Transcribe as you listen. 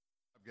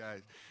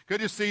guys.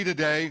 Good to see you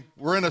today.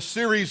 We're in a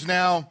series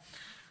now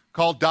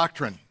called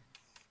Doctrine.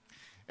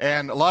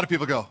 And a lot of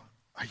people go,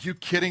 are you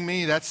kidding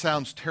me? That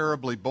sounds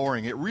terribly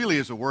boring. It really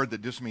is a word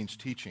that just means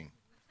teaching.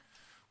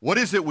 What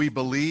is it we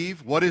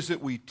believe? What is it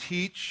we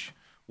teach?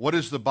 What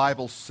does the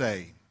Bible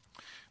say?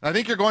 And I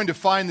think you're going to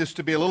find this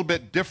to be a little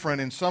bit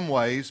different in some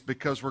ways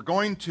because we're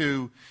going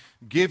to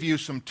give you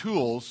some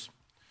tools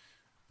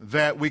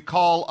that we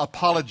call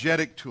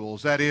apologetic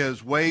tools. That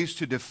is, ways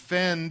to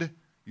defend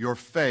your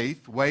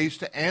faith, ways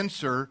to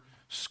answer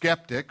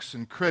skeptics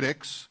and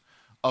critics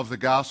of the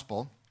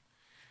gospel.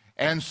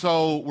 And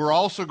so we're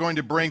also going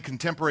to bring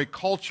contemporary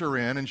culture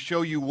in and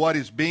show you what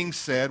is being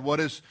said, what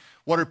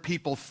are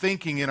people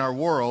thinking in our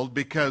world,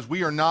 because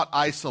we are not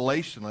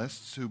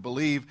isolationists who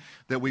believe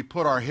that we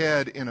put our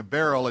head in a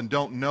barrel and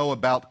don't know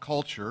about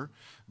culture,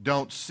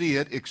 don't see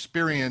it,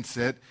 experience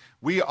it.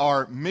 We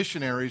are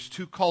missionaries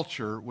to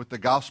culture with the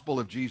gospel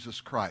of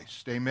Jesus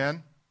Christ.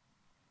 Amen?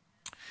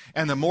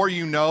 And the more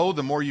you know,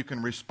 the more you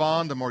can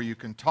respond, the more you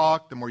can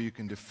talk, the more you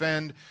can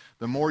defend,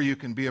 the more you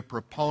can be a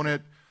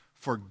proponent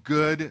for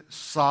good,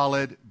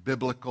 solid,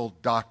 biblical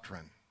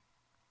doctrine.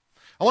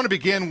 I want to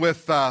begin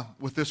with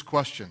this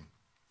question.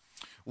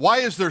 Why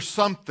is there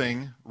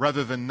something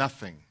rather than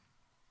nothing?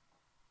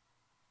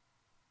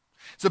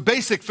 It's a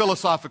basic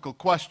philosophical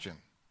question.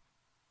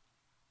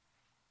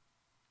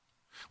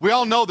 We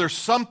all know there's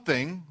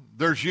something.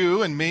 There's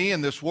you and me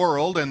and this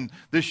world and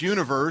this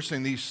universe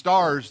and these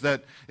stars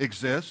that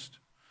exist.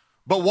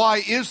 But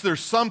why is there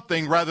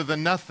something rather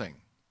than nothing?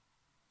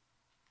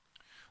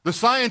 The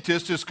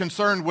scientist is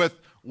concerned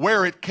with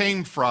where it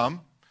came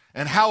from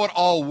and how it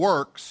all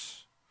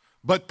works,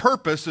 but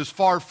purpose is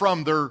far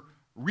from their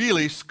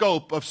really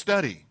scope of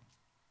study.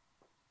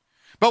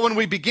 But when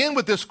we begin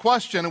with this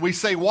question and we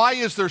say, why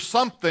is there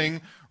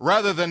something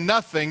rather than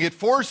nothing, it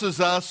forces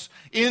us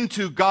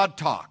into God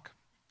talk.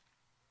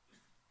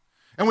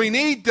 And we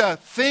need to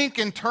think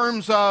in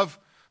terms of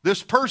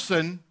this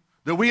person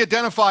that we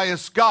identify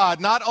as God,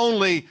 not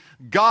only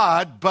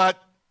God,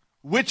 but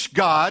which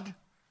God?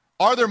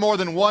 Are there more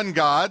than one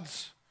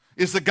gods?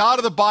 Is the God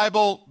of the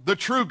Bible the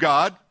true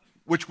God,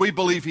 which we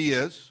believe he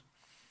is?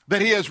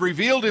 That he has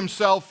revealed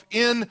himself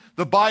in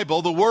the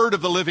Bible, the word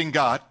of the living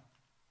God?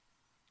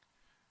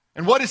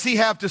 And what does he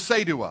have to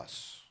say to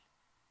us?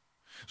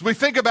 As we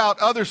think about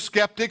other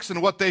skeptics and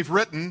what they've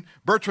written,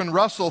 Bertrand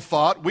Russell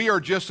thought we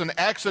are just an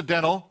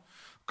accidental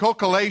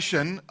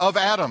coagulation of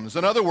atoms.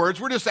 In other words,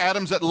 we're just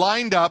atoms that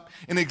lined up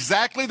in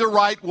exactly the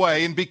right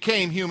way and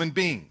became human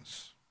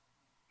beings.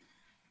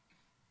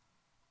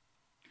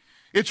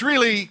 It's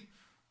really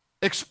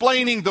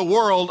explaining the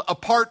world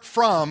apart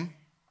from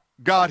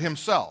God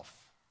himself.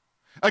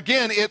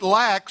 Again, it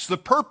lacks the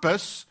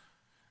purpose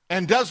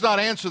and does not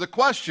answer the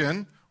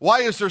question,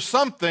 why is there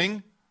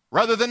something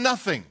rather than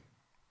nothing?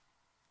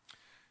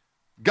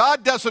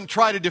 God doesn't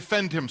try to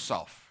defend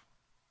himself.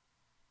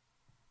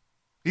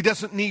 He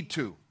doesn't need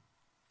to.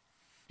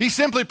 He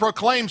simply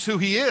proclaims who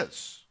he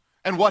is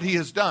and what he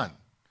has done.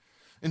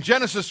 In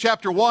Genesis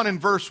chapter 1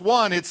 and verse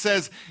 1, it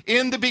says,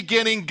 in the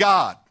beginning,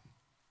 God.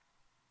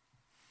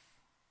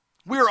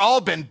 We are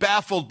all been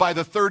baffled by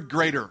the third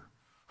grader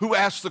who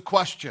asked the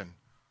question,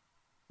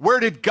 where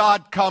did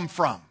God come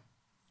from?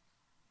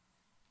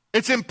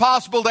 It's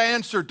impossible to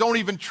answer. Don't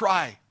even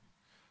try.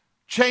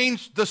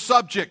 Change the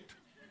subject.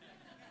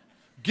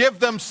 Give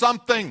them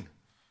something.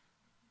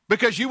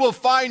 Because you will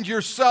find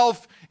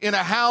yourself in a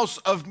house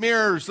of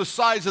mirrors the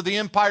size of the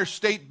Empire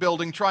State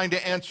Building trying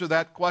to answer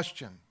that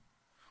question.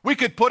 We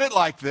could put it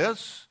like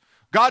this.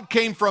 God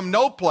came from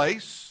no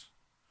place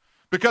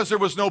because there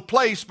was no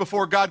place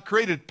before God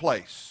created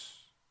place.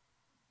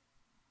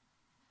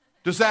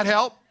 Does that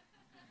help?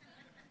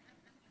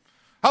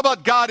 How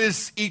about God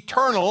is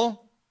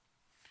eternal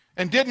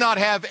and did not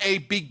have a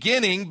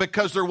beginning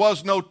because there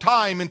was no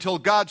time until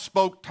God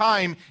spoke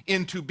time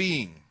into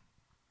being?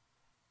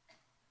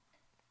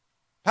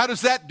 How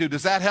does that do?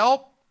 Does that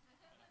help?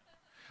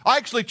 I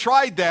actually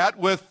tried that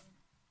with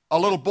a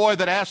little boy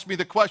that asked me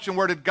the question,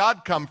 where did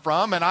God come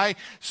from? And I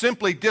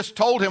simply just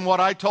told him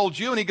what I told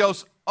you, and he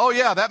goes, oh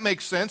yeah, that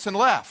makes sense, and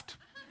left.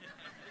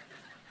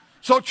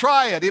 So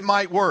try it. It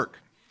might work.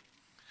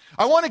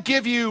 I want to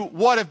give you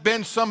what have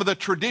been some of the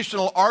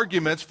traditional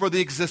arguments for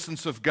the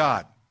existence of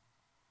God.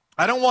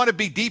 I don't want to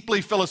be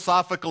deeply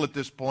philosophical at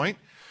this point,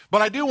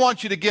 but I do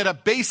want you to get a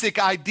basic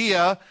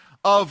idea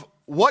of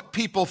what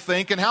people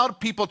think and how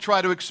people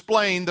try to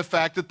explain the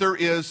fact that there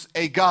is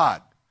a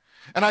God.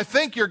 And I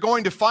think you're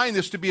going to find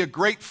this to be a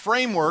great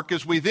framework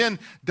as we then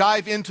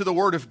dive into the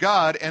Word of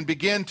God and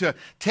begin to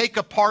take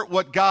apart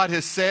what God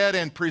has said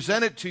and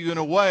present it to you in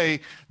a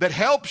way that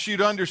helps you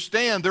to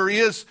understand there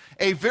is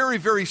a very,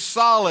 very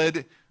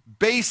solid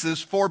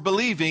basis for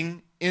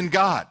believing in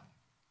God.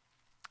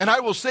 And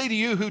I will say to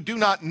you who do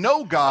not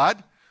know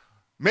God,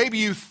 maybe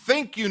you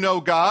think you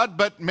know God,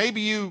 but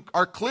maybe you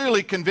are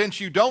clearly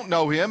convinced you don't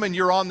know him and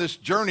you're on this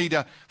journey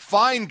to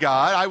find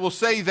God. I will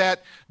say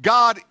that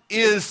God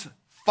is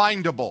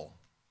findable.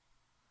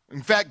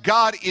 In fact,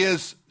 God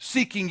is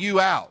seeking you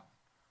out.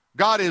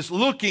 God is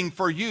looking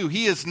for you.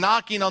 He is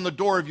knocking on the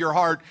door of your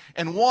heart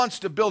and wants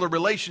to build a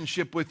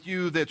relationship with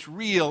you that's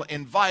real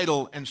and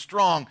vital and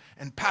strong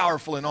and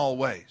powerful in all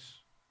ways.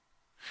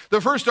 The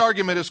first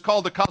argument is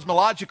called the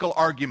cosmological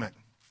argument.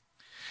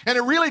 And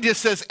it really just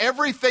says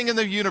everything in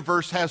the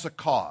universe has a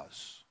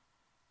cause.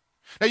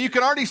 Now you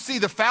can already see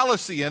the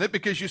fallacy in it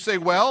because you say,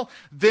 well,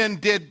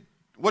 then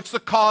what's the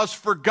cause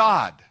for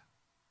God?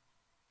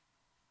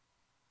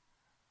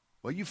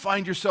 Well, you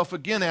find yourself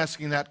again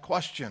asking that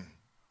question.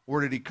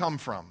 Where did he come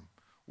from?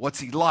 What's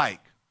he like?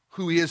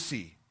 Who is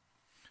he?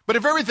 But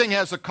if everything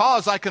has a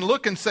cause, I can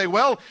look and say,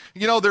 well,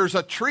 there's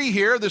a tree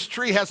here. This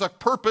tree has a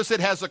purpose.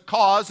 It has a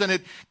cause, and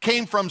it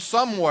came from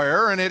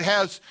somewhere, and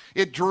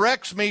it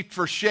directs me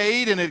for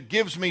shade, and it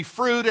gives me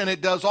fruit, and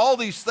it does all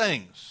these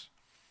things.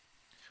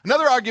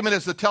 Another argument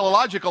is the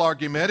teleological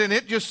argument, and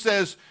it just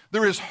says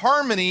there is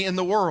harmony in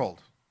the world.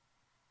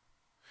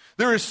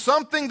 There is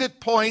something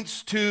that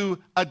points to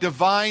a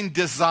divine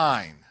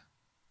design.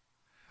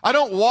 I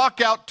don't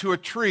walk out to a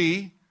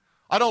tree,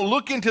 I don't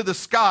look into the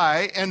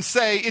sky and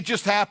say, it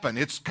just happened.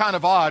 It's kind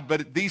of odd,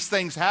 but these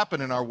things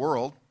happen in our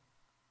world.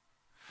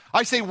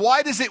 I say,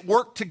 why does it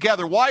work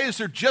together? Why is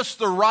there just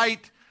the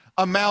right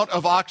amount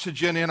of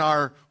oxygen in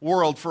our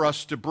world for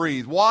us to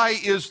breathe? Why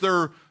is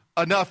there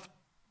enough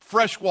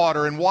fresh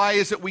water, and why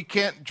is it we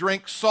can't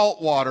drink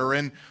salt water?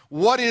 And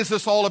what is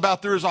this all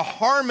about? There is a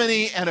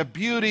harmony and a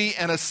beauty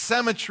and a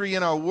symmetry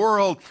in our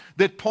world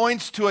that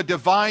points to a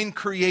divine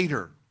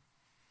creator.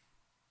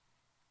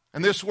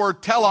 And this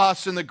word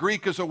telos in the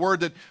Greek is a word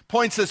that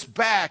points us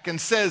back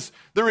and says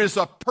there is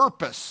a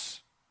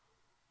purpose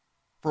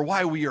for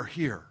why we are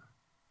here.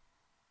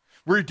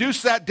 We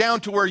reduce that down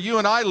to where you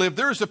and I live.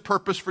 There is a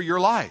purpose for your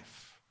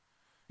life.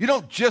 You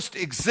don't just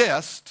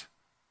exist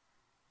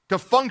to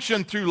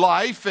function through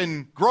life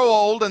and grow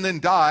old and then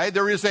die.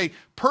 There is a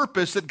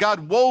purpose that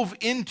God wove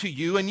into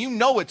you, and you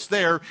know it's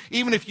there,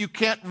 even if you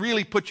can't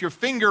really put your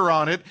finger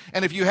on it,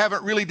 and if you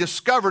haven't really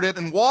discovered it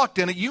and walked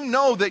in it, you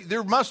know that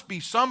there must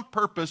be some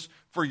purpose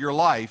for your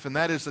life, and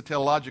that is the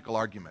teleological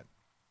argument.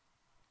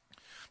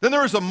 Then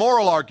there is a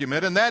moral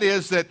argument, and that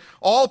is that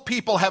all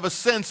people have a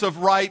sense of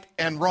right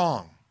and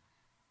wrong.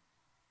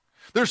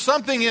 There's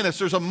something in us.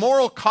 There's a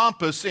moral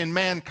compass in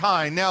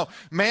mankind. Now,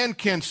 man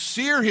can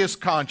sear his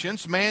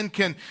conscience. Man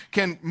can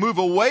move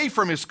away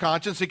from his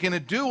conscience. He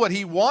can do what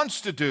he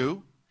wants to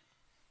do.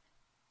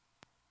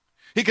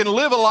 He can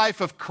live a life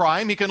of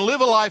crime. He can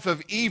live a life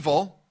of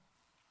evil.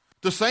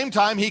 At the same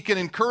time, he can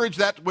encourage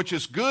that which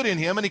is good in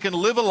him, and he can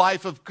live a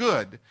life of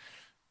good.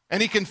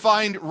 And he can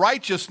find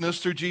righteousness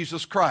through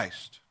Jesus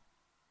Christ.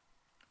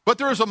 But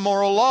there is a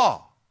moral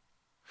law.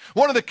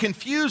 One of the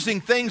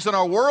confusing things in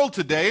our world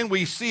today, and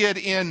we see it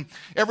in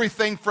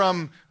everything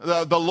from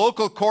the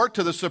local court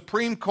to the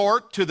Supreme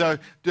Court to the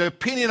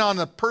opinion on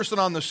the person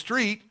on the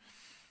street,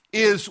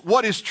 is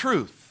what is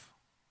truth?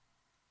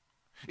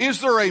 Is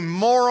there a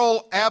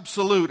moral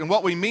absolute? And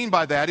what we mean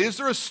by that, is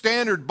there a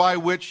standard by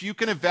which you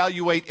can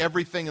evaluate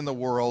everything in the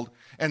world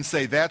and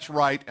say that's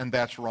right and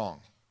that's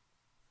wrong?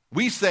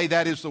 We say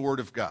that is the Word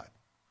of God.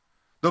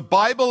 The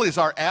Bible is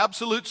our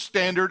absolute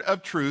standard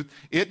of truth.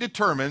 It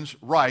determines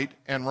right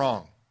and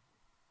wrong.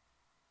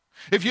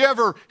 If you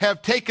ever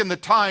have taken the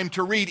time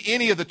to read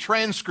any of the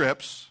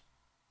transcripts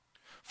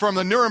from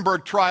the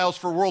Nuremberg trials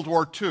for World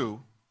War II,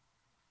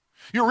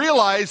 you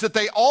realize that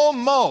they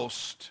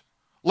almost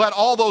let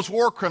all those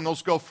war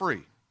criminals go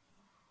free.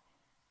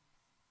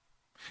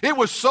 It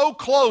was so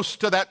close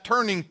to that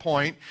turning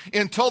point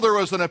until there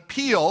was an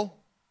appeal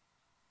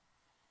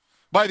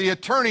by the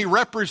attorney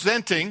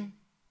representing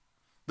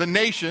the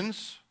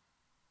nations,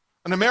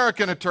 an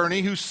American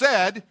attorney who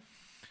said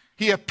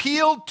he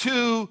appealed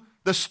to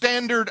the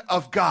standard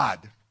of God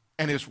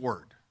and His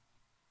Word.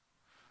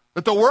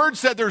 That the Word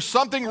said there's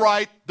something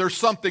right, there's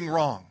something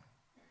wrong.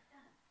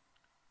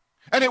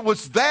 And it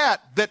was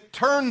that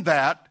turned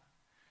that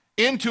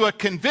into a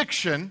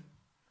conviction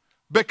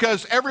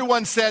because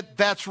everyone said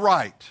that's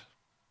right.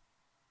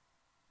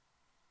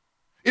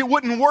 It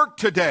wouldn't work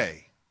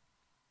today.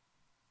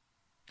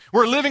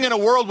 We're living in a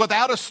world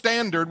without a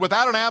standard,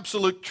 without an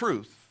absolute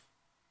truth,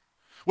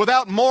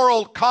 without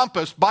moral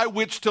compass by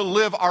which to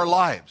live our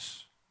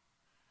lives.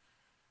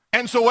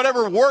 And so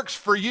whatever works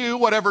for you,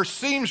 whatever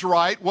seems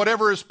right,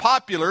 whatever is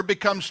popular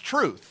becomes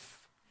truth.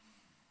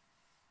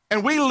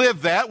 And we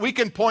live that. We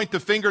can point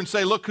the finger and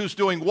say, look who's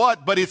doing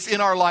what, but it's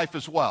in our life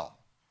as well.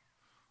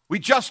 We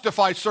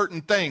justify certain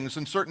things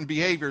and certain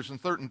behaviors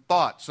and certain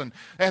thoughts,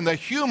 and the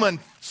human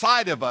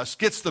side of us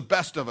gets the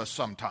best of us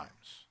sometimes.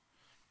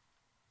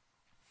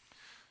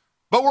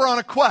 But we're on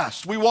a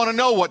quest. We want to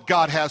know what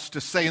God has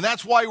to say, and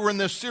that's why we're in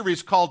this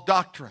series called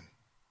Doctrine.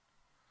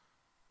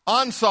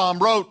 Anselm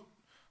wrote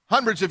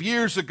hundreds of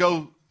years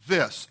ago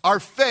this: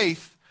 our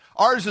faith,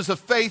 ours is a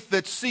faith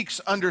that seeks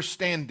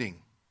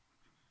understanding.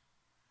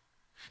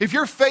 If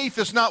your faith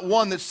is not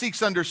one that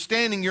seeks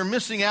understanding, you're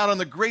missing out on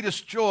the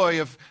greatest joy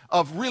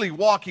of really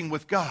walking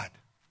with God.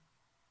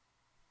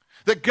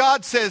 That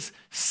God says,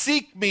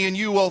 seek me and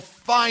you will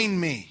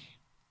find me.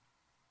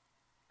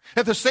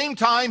 At the same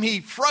time,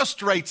 he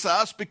frustrates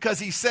us because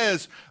he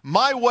says,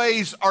 my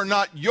ways are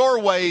not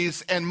your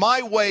ways, and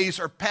my ways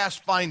are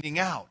past finding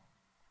out.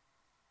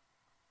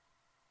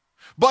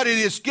 But it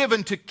is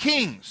given to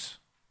kings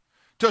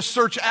to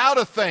search out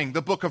a thing,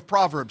 the book of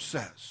Proverbs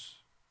says.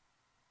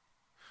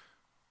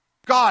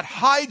 God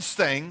hides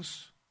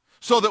things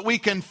so that we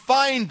can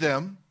find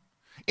them.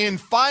 In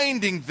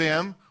finding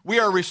them, we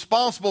are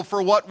responsible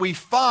for what we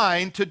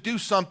find to do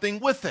something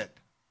with it.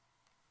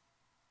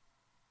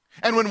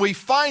 And when we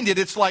find it,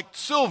 it's like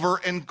silver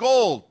and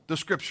gold, the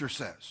scripture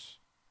says.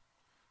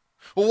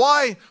 Well,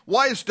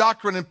 why is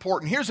doctrine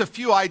important? Here's a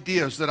few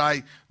ideas that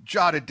I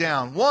jotted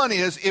down. One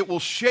is it will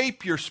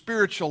shape your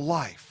spiritual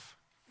life.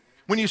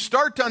 When you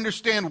start to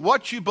understand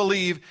what you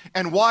believe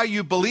and why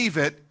you believe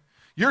it,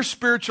 your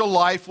spiritual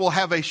life will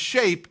have a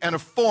shape and a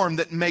form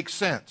that makes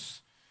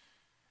sense.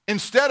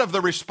 Instead of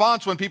the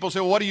response when people say,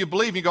 well, what do you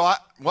believe? You go,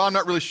 well, I'm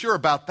not really sure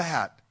about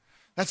that.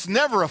 That's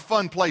never a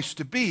fun place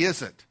to be,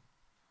 is it?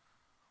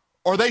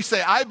 Or they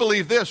say, I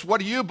believe this,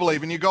 what do you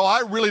believe? And you go,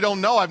 I really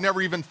don't know, I've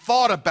never even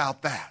thought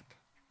about that.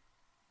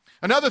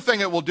 Another thing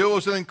it will do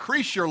is it'll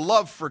increase your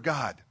love for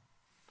God.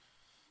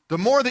 The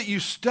more that you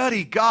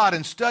study God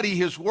and study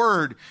His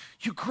Word,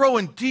 you grow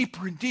in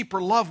deeper and deeper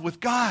love with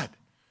God.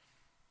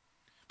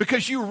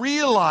 Because you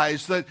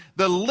realize that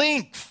the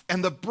length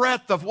and the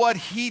breadth of what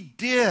He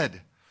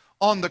did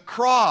on the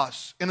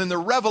cross and in the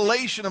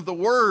revelation of the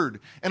Word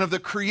and of the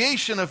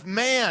creation of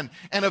man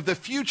and of the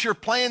future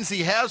plans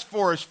He has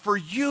for us, for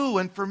you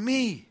and for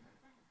me.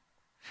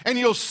 And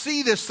you'll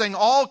see this thing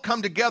all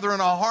come together in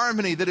a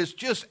harmony that is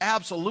just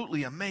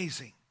absolutely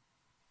amazing.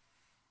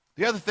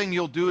 The other thing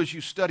you'll do as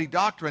you study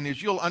doctrine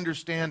is you'll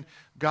understand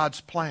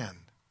God's plan.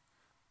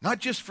 Not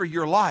just for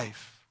your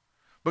life,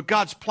 but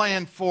God's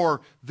plan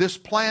for this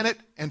planet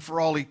and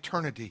for all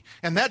eternity.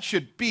 And that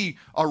should be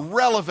a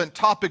relevant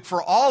topic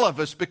for all of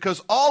us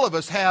because all of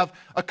us have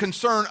a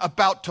concern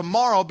about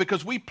tomorrow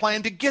because we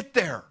plan to get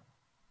there.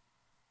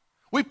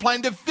 We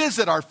plan to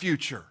visit our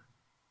future.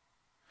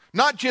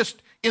 Not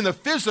just in the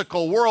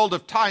physical world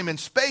of time and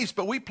space,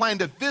 but we plan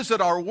to visit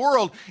our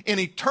world in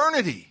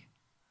eternity.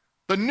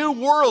 The new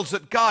worlds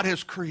that God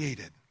has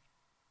created.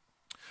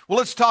 Well,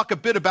 let's talk a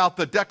bit about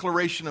the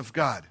declaration of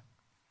God.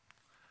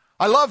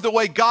 I love the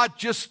way God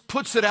just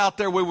puts it out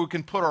there where we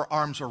can put our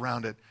arms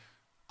around it.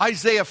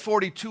 Isaiah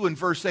 42 and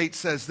verse 8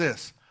 says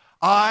this,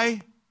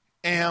 I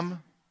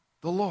am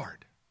the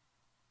Lord.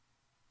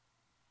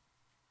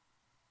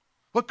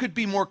 What could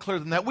be more clear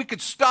than that? We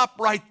could stop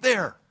right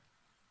there,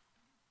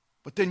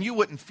 but then you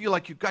wouldn't feel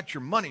like you got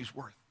your money's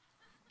worth.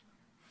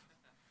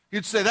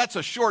 You'd say that's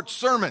a short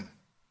sermon.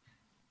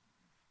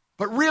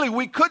 But really,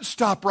 we could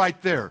stop right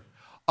there.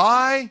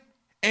 I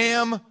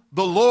am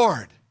the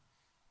Lord.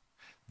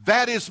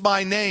 That is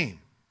my name.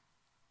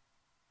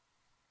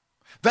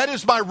 That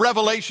is my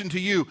revelation to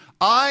you.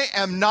 I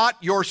am not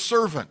your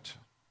servant.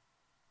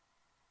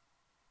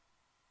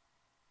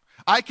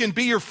 I can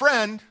be your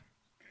friend,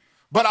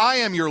 but I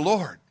am your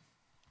Lord.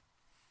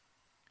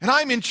 And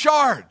I'm in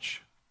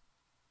charge.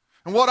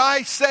 And what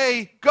I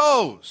say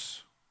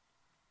goes.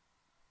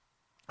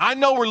 I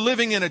know we're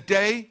living in a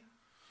day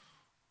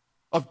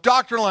of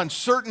doctrinal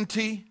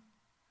uncertainty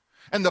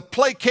and the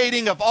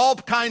placating of all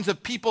kinds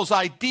of people's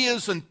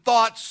ideas and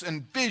thoughts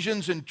and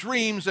visions and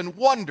dreams and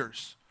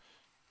wonders.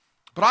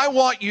 But I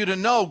want you to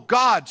know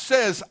God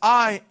says,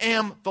 I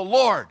am the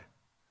Lord.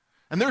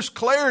 And there's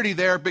clarity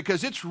there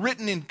because it's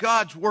written in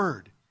God's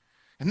word.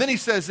 And then he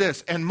says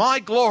this, and my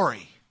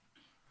glory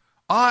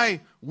I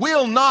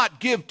will not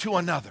give to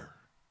another.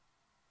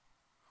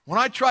 When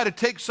I try to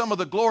take some of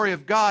the glory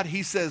of God,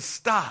 he says,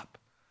 stop,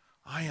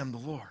 I am the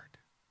Lord.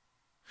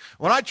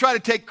 When I try to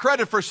take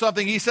credit for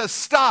something, he says,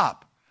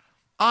 stop,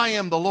 I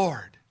am the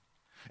Lord.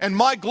 And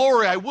my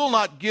glory I will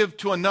not give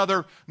to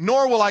another,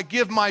 nor will I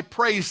give my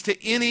praise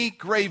to any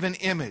graven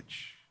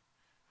image.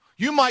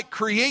 You might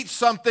create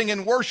something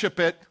and worship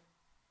it.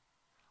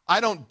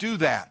 I don't do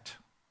that.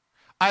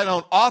 I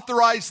don't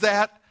authorize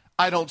that.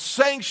 I don't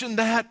sanction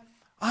that.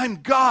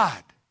 I'm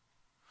God.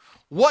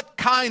 What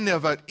kind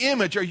of an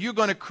image are you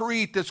going to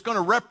create that's going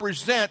to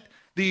represent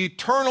the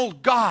eternal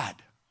God?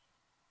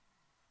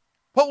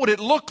 What would it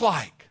look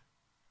like?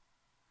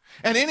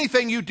 And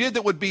anything you did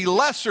that would be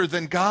lesser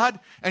than God,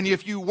 and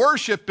if you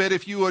worship it,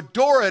 if you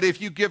adore it, if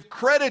you give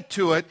credit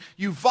to it,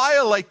 you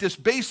violate this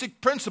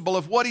basic principle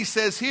of what he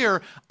says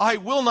here, I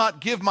will not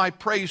give my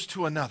praise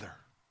to another.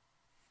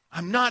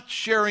 I'm not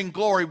sharing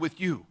glory with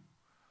you.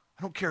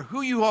 I don't care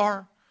who you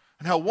are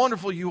and how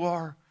wonderful you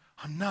are.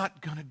 I'm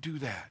not going to do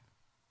that.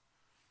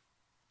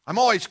 I'm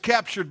always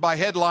captured by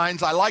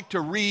headlines. I like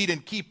to read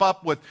and keep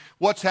up with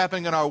what's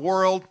happening in our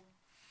world,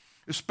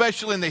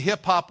 especially in the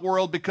hip-hop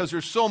world, because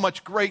there's so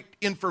much great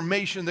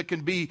information that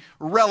can be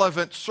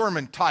relevant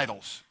sermon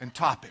titles and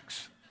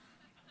topics.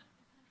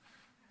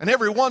 And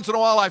every once in a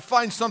while I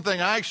find something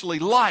I actually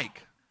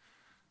like.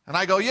 And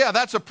I go, yeah,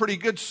 that's a pretty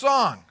good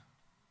song.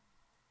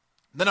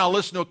 Then I'll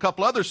listen to a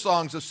couple other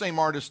songs the same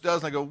artist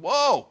does, and I go,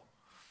 whoa,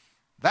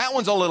 that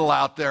one's a little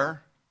out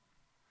there.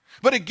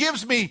 But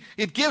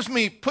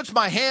puts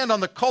my hand on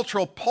the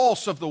cultural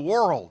pulse of the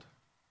world.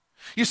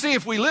 You see,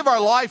 if we live our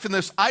life in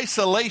this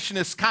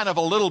isolationist kind of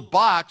a little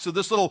box of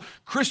this little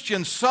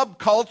Christian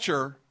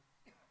subculture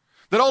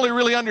that only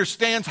really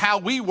understands how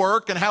we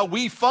work and how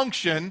we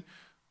function,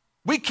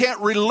 we can't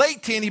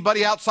relate to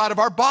anybody outside of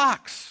our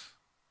box.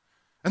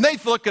 And they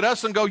look at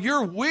us and go,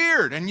 "You're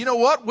weird." And you know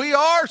what? We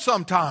are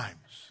sometimes.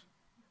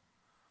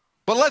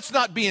 But let's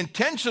not be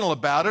intentional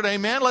about it,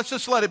 amen? Let's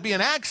just let it be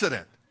an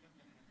accident.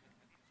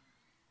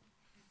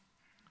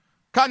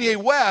 Kanye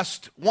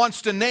West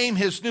wants to name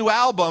his new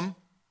album,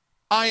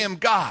 "I Am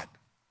God."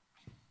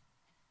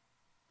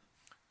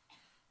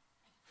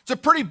 It's a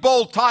pretty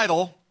bold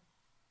title.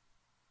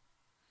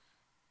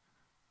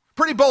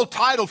 Pretty bold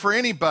title for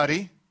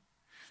anybody.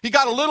 He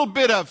got a little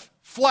bit of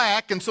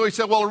flack, and so he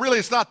said, well, really,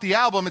 it's not the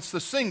album, it's the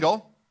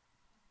single.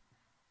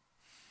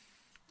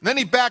 And then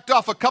he backed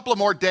off a couple of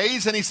more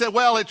days, and he said,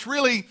 well, it's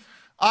really,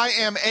 "I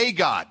Am a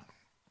God."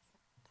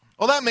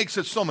 Well, that makes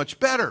it so much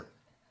better.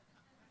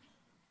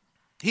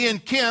 He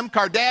and Kim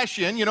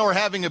Kardashian, are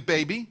having a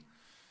baby.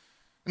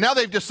 Now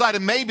they've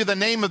decided maybe the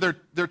name of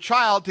their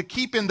child to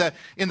keep in the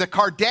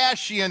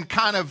Kardashian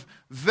kind of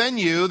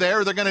venue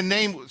there. They're going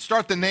to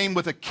start the name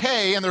with a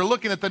K, and they're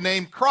looking at the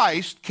name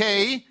Christ,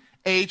 Krist.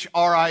 It's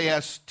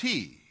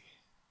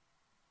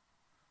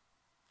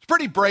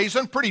pretty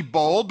brazen, pretty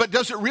bold, but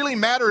does it really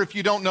matter if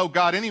you don't know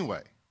God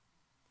anyway?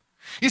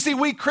 You see,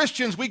 we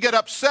Christians, we get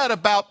upset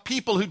about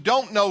people who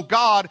don't know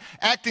God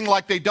acting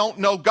like they don't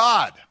know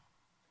God.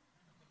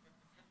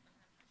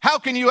 How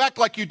can you act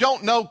like you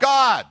don't know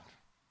God?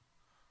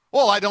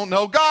 Well, I don't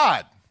know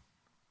God.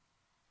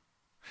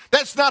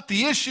 That's not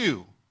the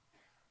issue.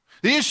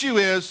 The issue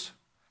is,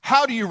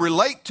 how do you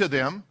relate to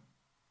them?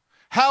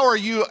 How are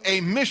you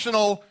a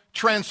missional,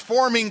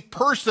 transforming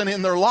person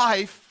in their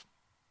life?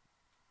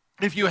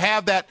 If you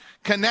have that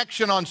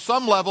connection on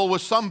some level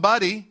with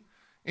somebody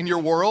in your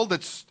world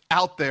that's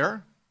out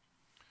there.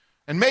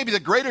 And maybe the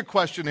greater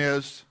question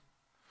is,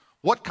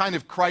 what kind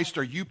of Christ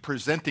are you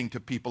presenting to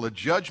people? A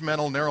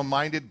judgmental,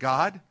 narrow-minded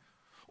God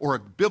or a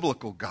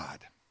biblical God?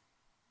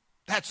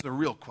 That's the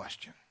real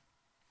question.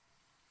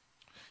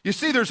 You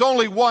see, there's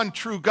only one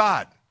true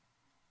God.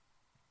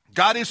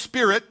 God is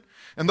spirit,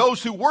 and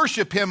those who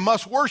worship him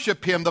must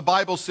worship him, the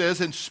Bible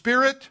says, in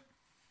spirit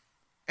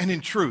and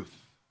in truth.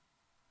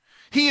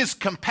 He is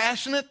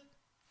compassionate,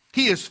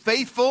 he is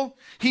faithful,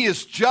 he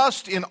is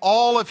just in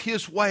all of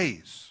his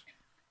ways.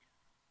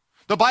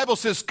 The Bible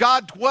says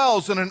God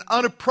dwells in an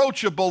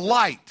unapproachable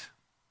light.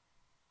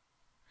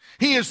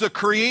 He is the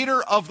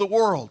creator of the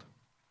world.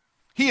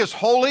 He is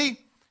holy,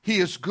 he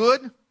is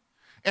good,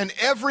 and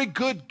every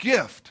good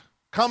gift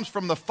comes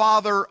from the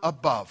Father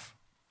above,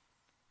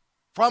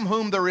 from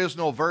whom there is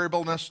no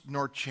variableness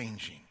nor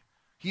changing.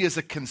 He is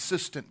a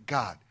consistent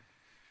God.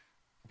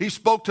 He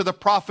spoke to the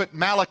prophet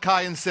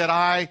Malachi and said,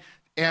 "I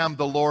am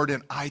the Lord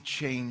and I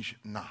change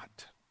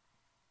not."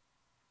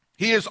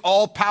 He is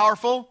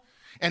all-powerful,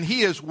 and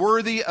he is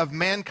worthy of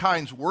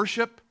mankind's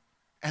worship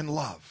and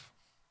love.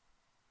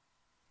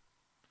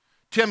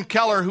 Tim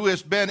Keller, who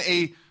has been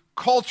a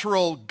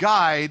cultural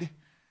guide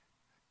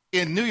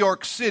in New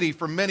York City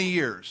for many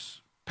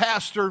years,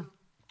 pastor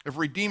of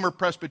Redeemer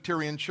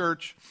Presbyterian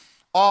Church,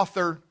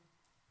 author,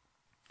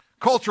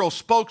 cultural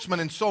spokesman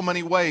in so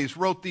many ways,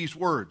 wrote these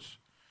words: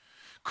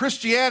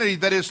 Christianity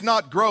that is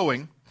not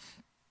growing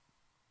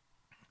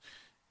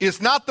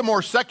is not the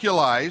more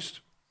secularized,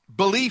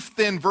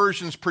 belief-thin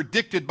versions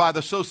predicted by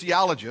the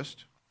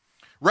sociologist.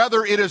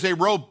 Rather, it is a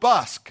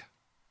robust,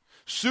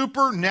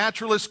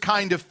 supernaturalist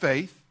kind of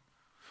faith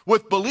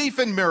with belief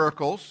in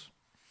miracles,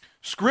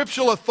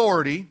 scriptural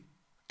authority,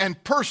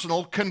 and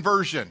personal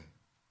conversion.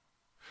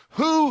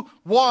 Who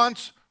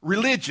wants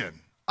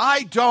religion?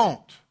 I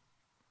don't.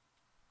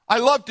 I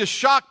love to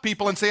shock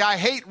people and say, I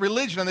hate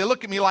religion, and they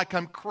look at me like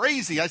I'm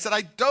crazy. I said,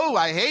 I do.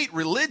 I hate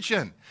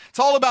religion. It's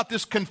all about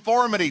this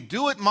conformity.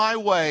 Do it my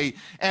way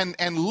and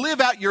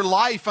live out your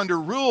life under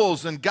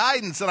rules and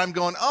guidance. And I'm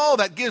going, oh,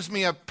 that gives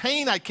me a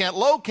pain I can't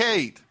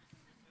locate.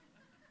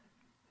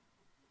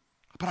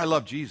 But I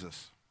love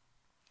Jesus.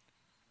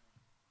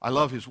 I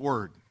love his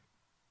word.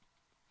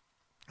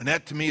 And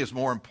that to me is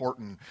more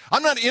important.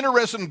 I'm not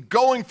interested in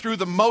going through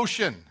the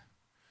motion.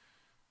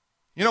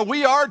 You know,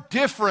 we are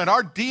different.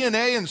 Our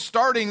DNA in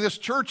starting this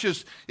church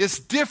is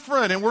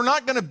different, and we're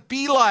not going to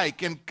be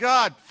like, and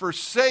God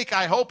forsake,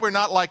 I hope we're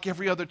not like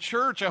every other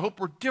church. I hope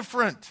we're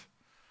different.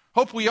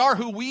 Hope we are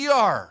who we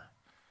are.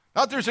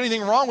 Not that there's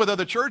anything wrong with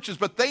other churches,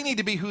 but they need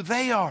to be who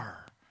they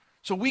are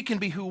so we can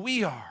be who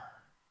we are.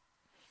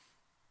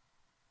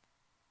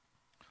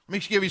 Let me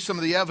give you some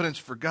of the evidence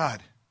for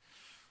God.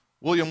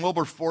 William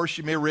Wilberforce,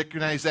 you may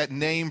recognize that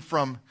name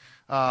from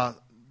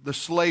the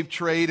slave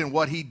trade and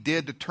what he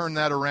did to turn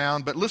that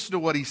around. But listen to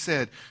what he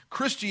said.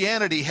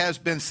 Christianity has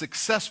been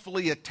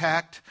successfully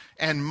attacked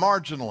and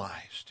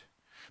marginalized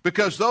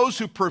because those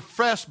who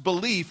profess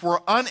belief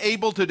were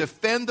unable to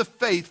defend the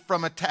faith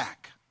from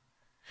attack,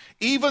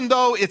 even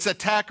though its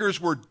attackers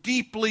were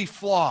deeply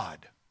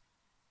flawed.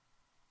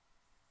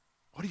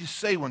 What do you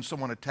say when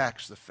someone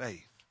attacks the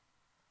faith?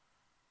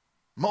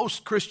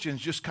 Most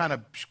Christians just kind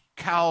of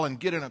cowl and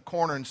get in a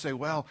corner and say,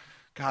 well,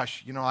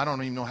 gosh, I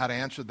don't even know how to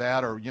answer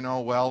that, or,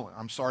 well,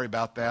 I'm sorry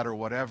about that, or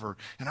whatever.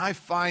 And I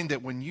find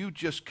that when you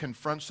just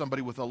confront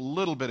somebody with a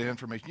little bit of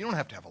information, you don't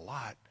have to have a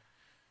lot.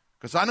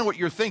 Because I know what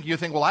you're thinking. You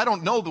think, well, I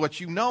don't know what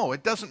you know.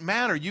 It doesn't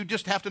matter. You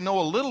just have to know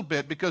a little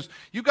bit, because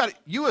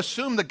you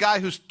assume the guy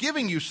who's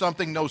giving you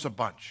something knows a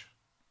bunch.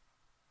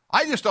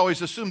 I just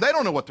always assume they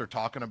don't know what they're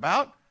talking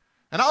about.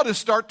 And I'll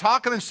just start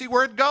talking and see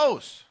where it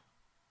goes.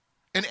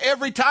 And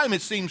every time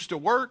it seems to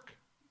work.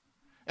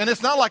 And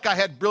it's not like I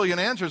had brilliant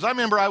answers. I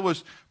remember I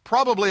was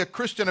probably a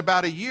Christian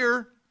about a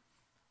year.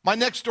 My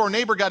next door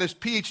neighbor got his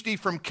PhD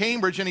from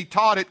Cambridge, and he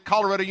taught at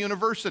Colorado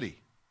University.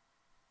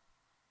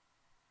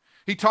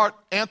 He taught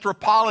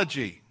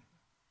anthropology.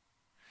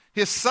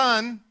 His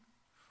son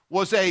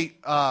was a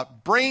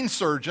brain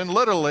surgeon,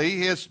 literally.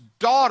 His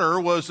daughter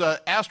was an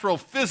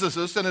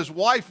astrophysicist, and his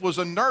wife was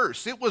a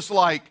nurse. It was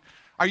like,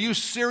 are you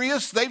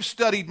serious? They've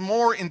studied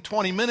more in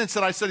 20 minutes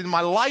than I studied in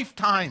my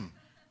lifetime.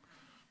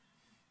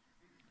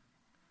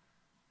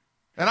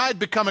 And I had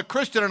become a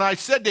Christian, and I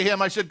said to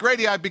him, I said,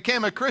 Grady, I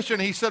became a Christian.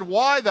 He said,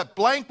 why the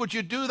blank would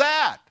you do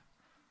that?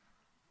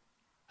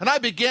 And I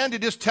began to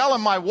just tell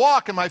him my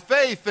walk and my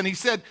faith, and he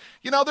said,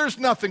 there's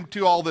nothing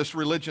to all this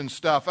religion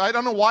stuff. I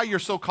don't know why you're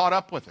so caught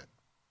up with it.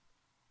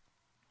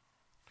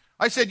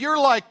 I said, you're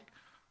like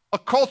a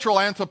cultural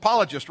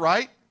anthropologist,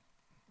 right?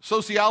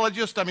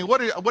 Sociologist? I mean, what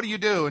do you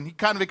do? And he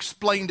kind of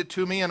explained it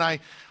to me, and I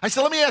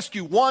said, let me ask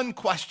you one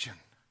question.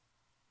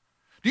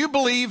 Do you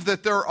believe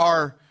that there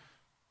are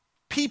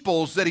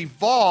peoples that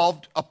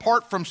evolved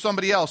apart from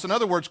somebody else? In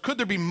other words, could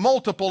there be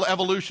multiple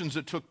evolutions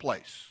that took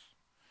place?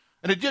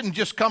 And it didn't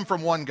just come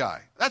from one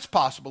guy. That's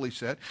possible, he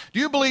said. Do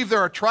you believe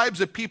there are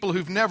tribes of people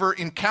who've never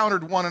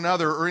encountered one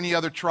another or any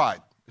other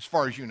tribe, as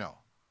far as you know?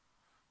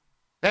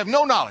 They have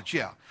no knowledge,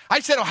 yeah. I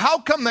said, well, how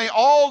come they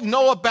all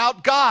know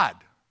about God?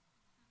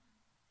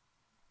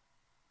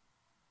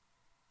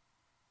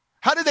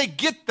 How did they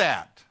get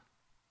that?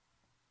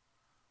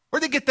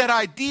 Where'd they get that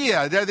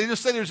idea? They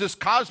just say there's this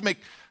cosmic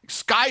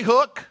sky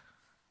hook.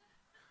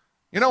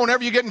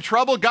 Whenever you get in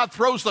trouble, God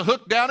throws the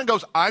hook down and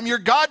goes, I'm your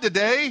God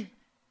today.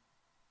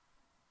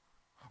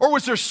 Or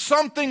was there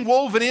something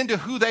woven into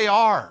who they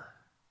are?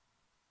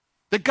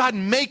 Did God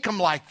make them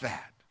like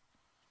that?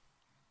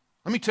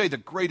 Let me tell you the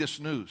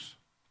greatest news.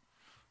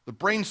 The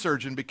brain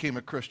surgeon became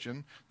a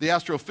Christian, the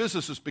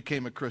astrophysicist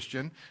became a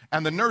Christian,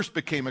 and the nurse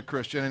became a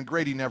Christian, and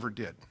Grady never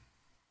did.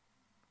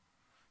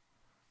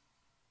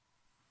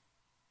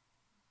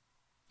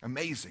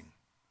 Amazing.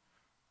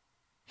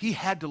 He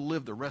had to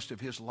live the rest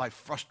of his life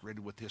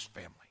frustrated with his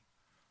family.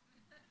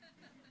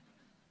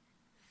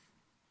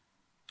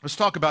 Let's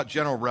talk about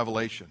general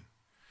revelation.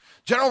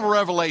 General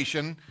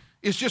revelation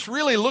is just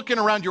really looking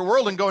around your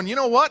world and going, you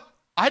know what?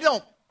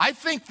 I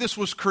think this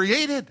was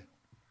created.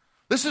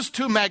 This is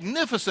too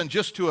magnificent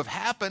just to have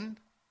happened.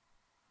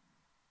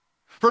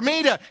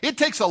 It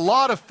takes a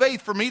lot of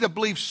faith for me to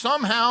believe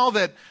somehow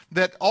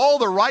that all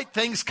the right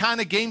things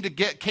kind of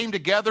came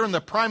together in the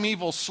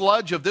primeval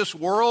sludge of this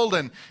world,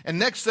 and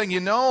next thing you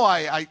know,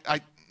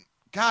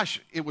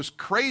 gosh, it was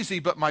crazy,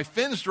 but my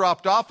fins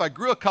dropped off. I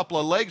grew a couple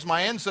of legs,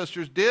 my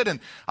ancestors did, and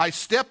I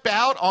stepped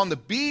out on the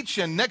beach,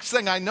 and next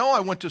thing I know,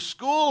 I went to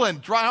school,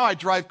 and now I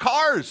drive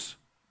cars.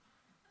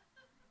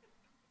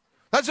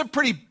 That's a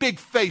pretty big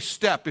faith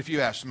step, if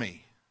you ask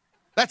me.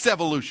 That's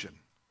evolution.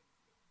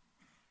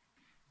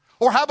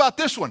 Or how about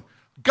this one?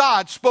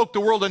 God spoke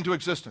the world into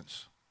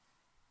existence.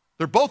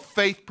 They're both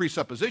faith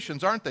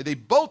presuppositions, aren't they? They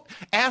both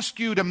ask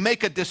you to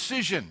make a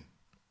decision.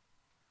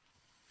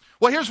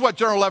 Well, here's what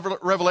general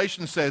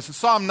revelation says in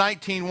Psalm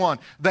 19:1.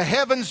 The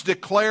heavens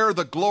declare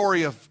the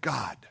glory of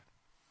God,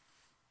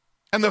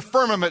 and the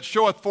firmament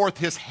showeth forth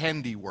his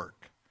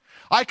handiwork.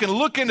 I can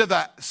look into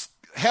the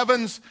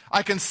heavens,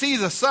 I can see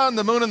the sun,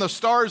 the moon, and the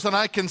stars, and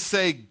I can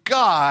say,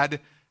 God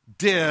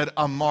did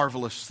a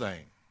marvelous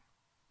thing.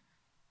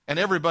 And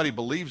everybody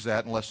believes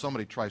that unless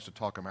somebody tries to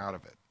talk them out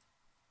of it.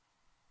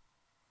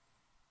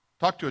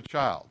 Talk to a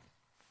child.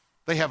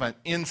 They have an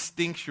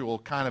instinctual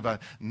kind of a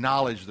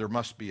knowledge there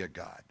must be a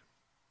God.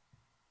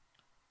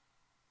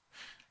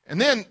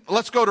 And then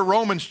let's go to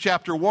Romans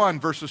chapter 1,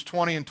 verses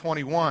 20 and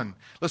 21.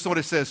 Listen to what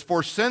it says.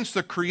 For since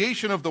the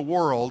creation of the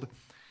world,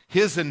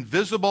 his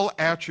invisible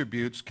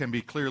attributes can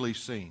be clearly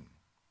seen.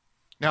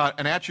 Now,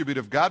 an attribute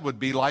of God would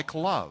be like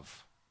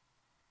love.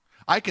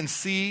 I can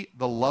see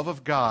the love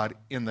of God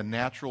in the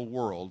natural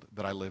world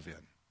that I live in.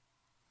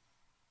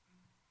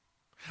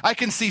 I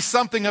can see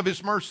something of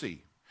his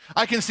mercy.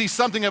 I can see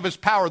something of his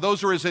power.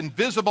 Those are his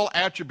invisible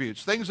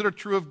attributes, things that are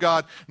true of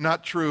God,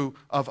 not true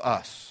of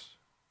us.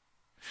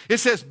 It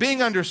says,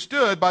 being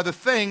understood by the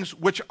things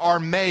which are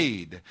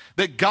made,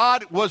 that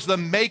God was the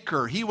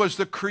maker. He was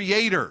the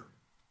creator.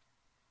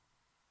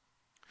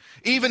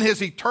 Even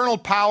his eternal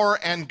power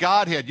and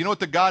Godhead. You know what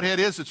the Godhead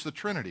is? It's the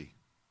Trinity.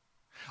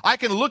 I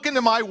can look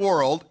into my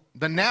world,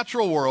 the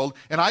natural world,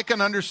 and I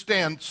can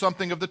understand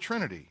something of the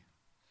Trinity.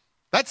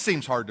 That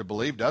seems hard to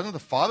believe, doesn't it? The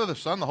Father, the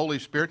Son, the Holy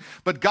Spirit.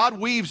 But God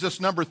weaves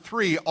this number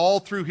 3 all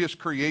through his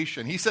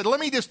creation. He said, let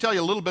me just tell you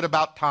a little bit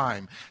about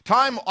time.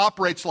 Time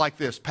operates like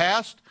this: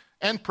 past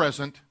and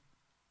present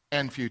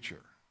and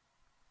future.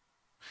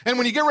 And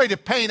when you get ready to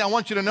paint, I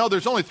want you to know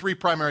there's only 3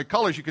 primary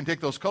colors. You can take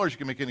those colors, you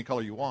can make any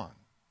color you want.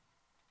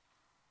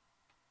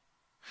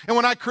 And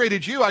when I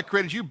created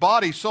you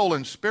body, soul,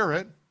 and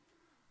spirit.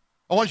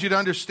 I want you to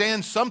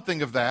understand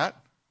something of that.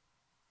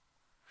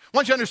 I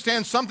want you to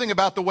understand something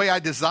about the way I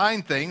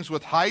design things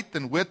with height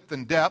and width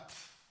and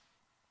depth.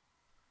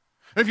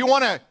 And if you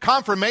want a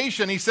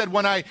confirmation, he said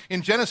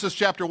in Genesis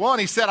chapter 1,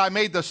 he said, I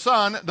made the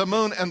sun, the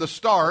moon, and the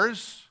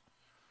stars,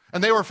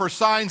 and they were for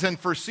signs and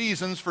for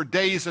seasons, for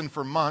days and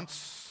for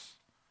months.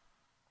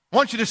 I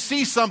want you to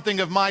see something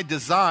of my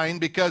design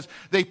because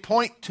they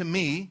point to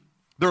me.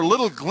 They're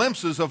little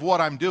glimpses of what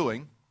I'm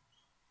doing.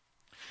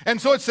 And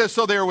so it says,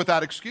 so they are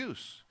without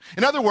excuse.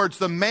 In other words,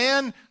 the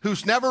man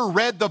who's never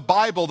read the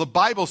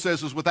Bible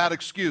says is without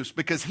excuse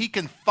because he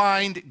can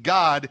find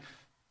God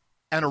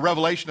and a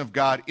revelation of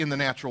God in the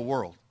natural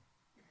world.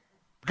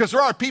 Because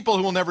there are people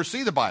who will never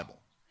see the Bible.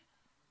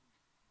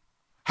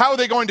 How are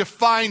they going to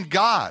find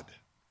God?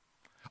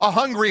 A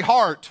hungry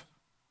heart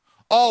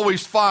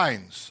always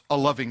finds a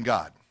loving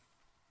God.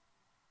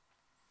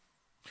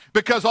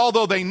 Because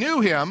although they knew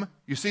him,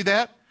 you see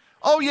that?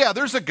 Oh yeah,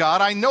 there's a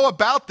God. I know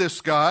about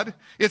this God.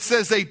 It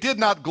says they did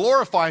not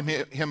glorify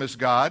him as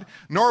God,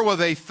 nor were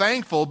they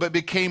thankful, but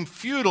became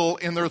futile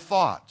in their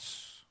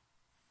thoughts.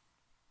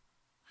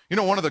 You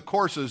know, one of the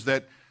courses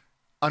that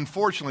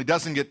unfortunately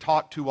doesn't get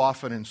taught too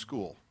often in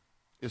school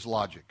is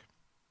logic.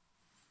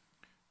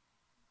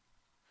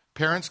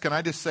 Parents, can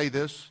I just say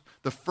this?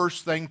 The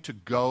first thing to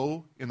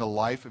go in the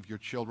life of your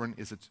children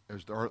is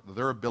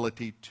their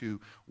ability to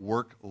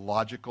work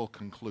logical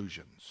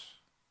conclusions.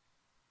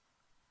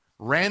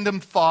 Random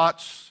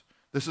thoughts,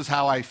 this is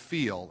how I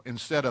feel,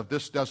 instead of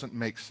this doesn't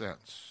make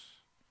sense.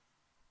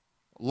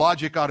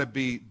 Logic ought to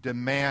be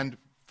demand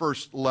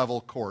first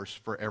level course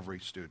for every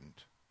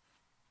student.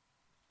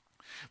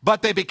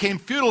 But they became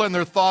futile in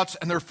their thoughts,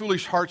 and their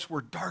foolish hearts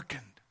were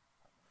darkened.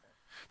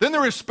 Then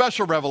there is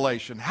special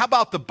revelation. How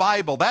about the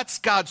Bible? That's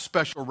God's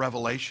special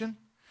revelation.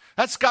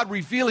 That's God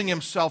revealing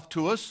himself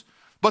to us.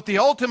 But the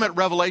ultimate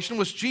revelation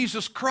was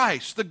Jesus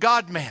Christ, the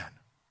God-man.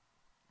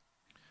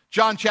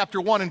 John chapter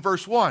 1 and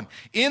verse 1.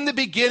 In the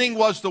beginning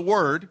was the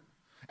Word,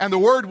 and the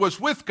Word was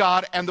with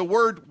God, and the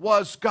Word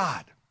was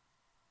God.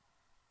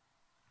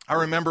 I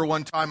remember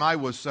one time I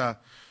was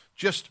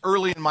just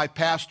early in my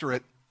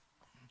pastorate,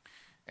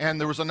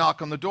 and there was a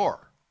knock on the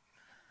door.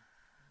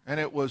 And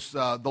it was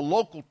the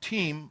local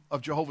team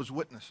of Jehovah's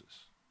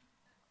Witnesses.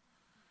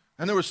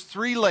 And there was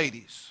 3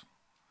 ladies.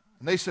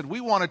 And they said,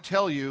 we want to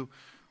tell you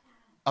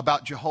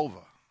about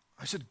Jehovah.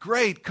 I said,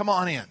 great, come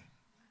on in.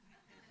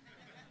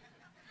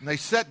 And they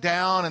sat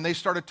down and they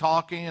started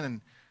talking.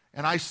 And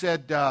I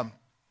said,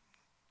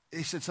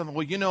 they said something,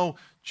 well, you know,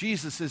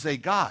 Jesus is a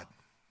God.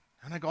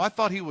 And I go, I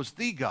thought he was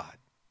the God.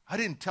 I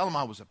didn't tell him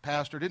I was a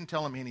pastor, didn't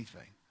tell him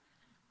anything.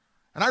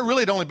 And I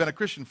really had only been a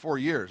Christian 4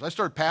 years. I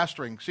started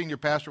pastoring, senior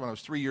pastor, when I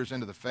was 3 years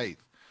into the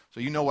faith. So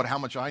you know how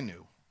much I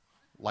knew.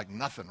 Like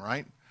nothing,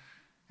 right?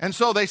 And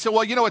so they said,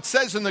 well, you know, it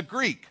says in the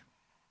Greek.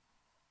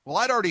 Well,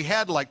 I'd already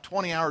had like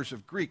 20 hours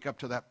of Greek up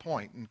to that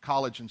point in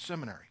college and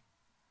seminary.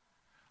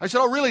 I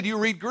said, oh, really, do you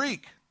read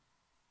Greek?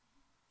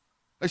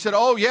 They said,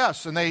 oh,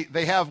 yes, and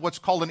they have what's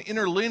called an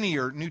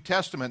interlinear New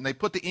Testament, and they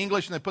put the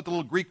English and they put the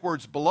little Greek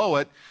words below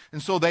it,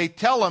 and so they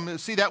tell them,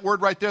 see that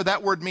word right there?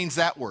 That word means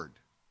that word.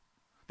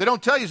 They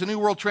don't tell you the New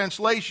World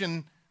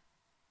Translation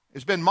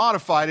has been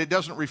modified. It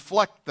doesn't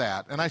reflect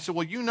that. And I said,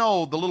 well, you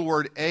know the little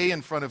word a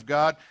in front of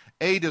God.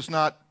 A does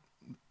not,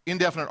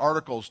 indefinite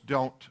articles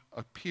don't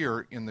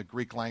appear in the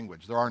Greek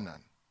language. There are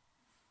none.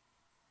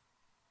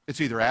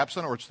 It's either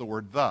absent or it's the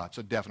word the. It's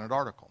a definite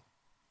article.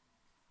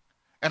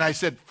 And I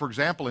said, for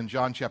example, in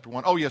John chapter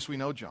 1, oh, yes, we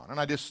know John. And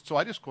I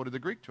just quoted the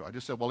Greek to her. I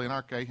just said, well, in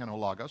arche,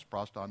 henologos,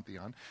 proston,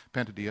 theon,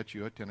 pentadia,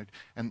 tua, tenid.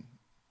 And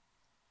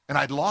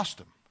I'd lost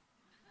him.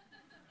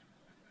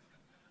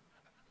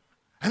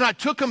 And I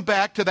took him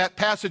back to that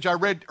passage I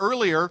read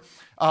earlier,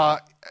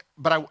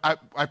 but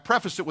I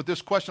prefaced it with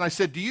this question. I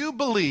said, do you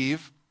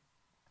believe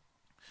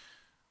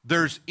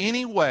there's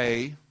any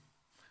way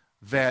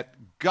that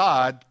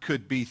God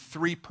could be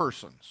 3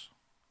 persons?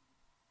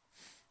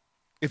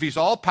 If he's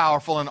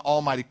all-powerful and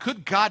almighty,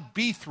 could God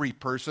be 3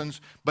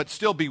 persons but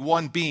still be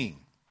one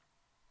being?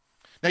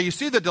 Now, you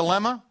see the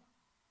dilemma?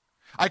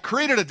 I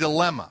created a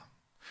dilemma.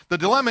 The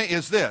dilemma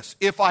is this.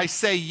 If I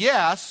say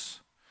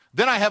yes,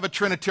 then I have a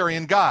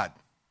Trinitarian God.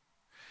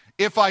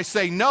 If I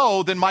say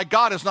no, then my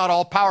God is not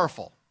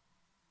all-powerful.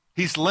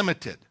 He's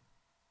limited.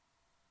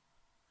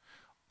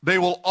 They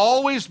will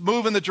always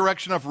move in the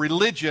direction of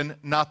religion,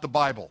 not the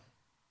Bible.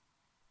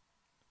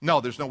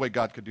 No, there's no way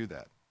God could do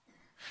that.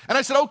 And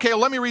I said, okay, well,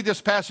 let me read this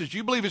passage. Do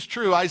you believe it's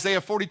true?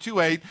 Isaiah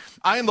 42:8.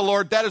 I am the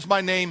Lord, that is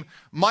my name.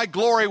 My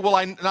glory will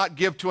I not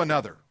give to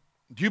another.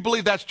 Do you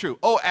believe that's true?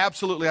 Oh,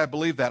 absolutely, I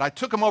believe that. I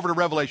took him over to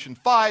Revelation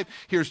 5.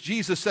 Here's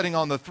Jesus sitting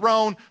on the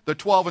throne. The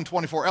 12 and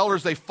 24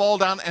 elders, they fall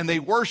down and they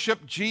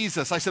worship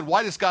Jesus. I said,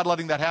 why is God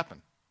letting that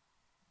happen?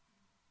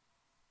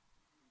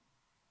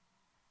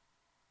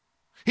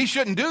 He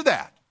shouldn't do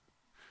that.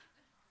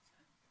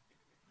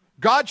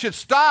 God should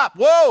stop.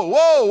 Whoa,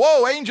 whoa,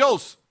 whoa,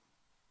 angels.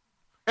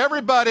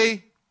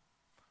 Everybody,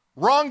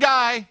 wrong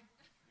guy.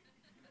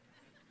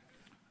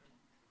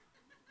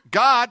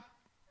 God,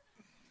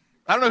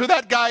 I don't know who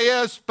that guy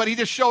is, but he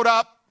just showed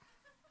up.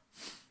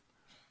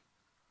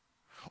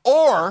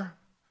 Or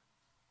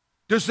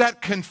does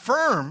that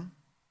confirm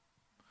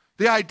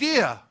the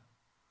idea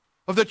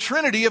of the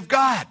Trinity of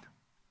God?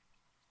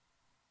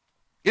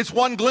 It's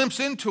one glimpse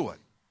into it.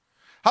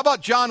 How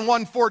about John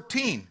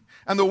 1:14?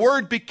 And the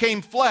Word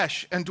became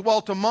flesh and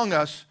dwelt among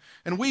us,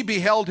 and we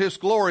beheld his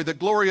glory, the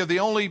glory of the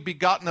only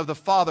begotten of the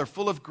Father,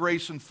 full of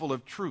grace and full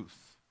of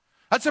truth.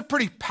 That's a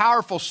pretty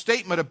powerful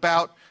statement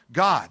about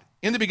God.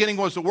 In the beginning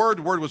was the Word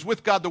was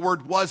with God, the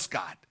Word was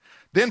God.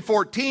 Then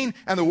 14,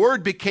 and the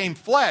Word became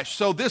flesh.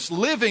 So this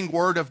living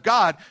Word of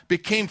God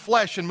became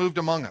flesh and moved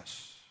among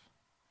us.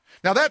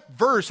 Now that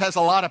verse has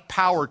a lot of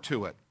power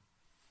to it.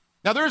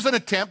 Now there's an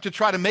attempt to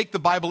try to make the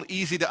Bible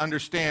easy to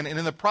understand, and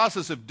in the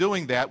process of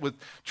doing that with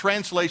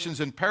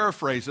translations and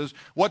paraphrases,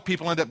 what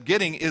people end up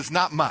getting is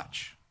not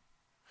much.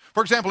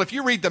 For example, if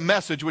you read the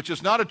Message, which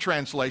is not a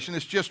translation,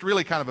 it's just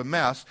really kind of a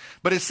mess,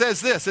 but it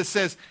says this, it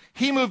says,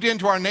 he moved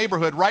into our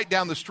neighborhood right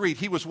down the street,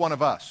 he was one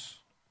of us.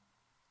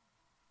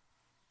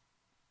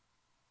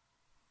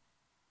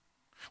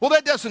 Well,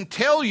 that doesn't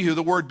tell you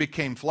the Word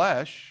became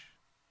flesh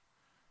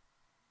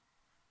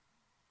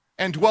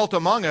and dwelt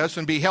among us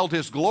and beheld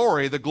his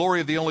glory, the glory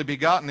of the only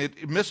begotten.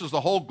 It misses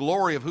the whole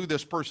glory of who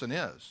this person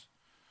is,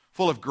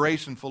 full of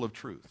grace and full of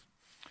truth.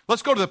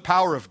 Let's go to the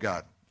power of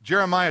God.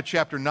 Jeremiah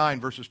chapter 9,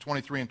 verses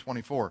 23 and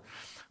 24.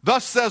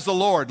 Thus says the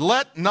Lord,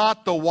 let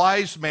not the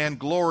wise man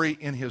glory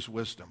in his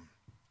wisdom.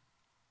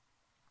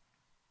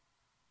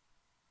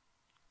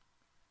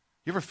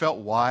 You ever felt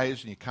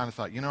wise and you kind of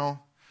thought,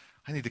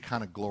 I need to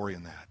kind of glory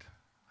in that.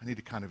 I need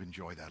to kind of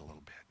enjoy that a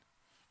little bit.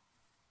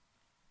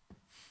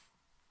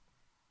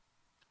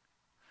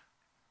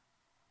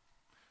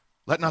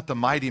 Let not the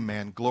mighty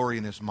man glory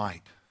in his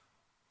might.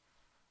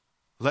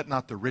 Let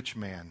not the rich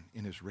man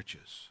in his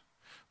riches.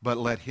 But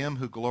let him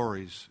who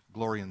glories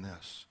glory in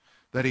this,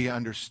 that he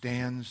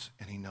understands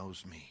and he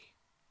knows me.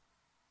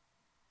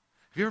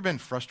 Have you ever been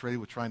frustrated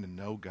with trying to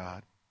know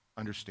God,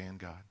 understand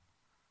God?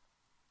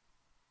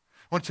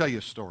 I want to tell you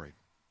a story.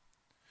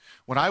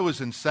 When I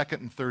was in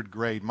second and third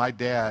grade, my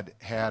dad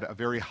had a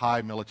very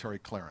high military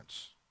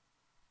clearance.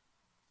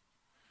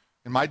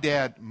 And my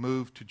dad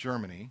moved to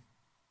Germany,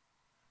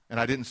 and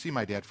I didn't see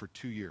my dad for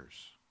 2 years.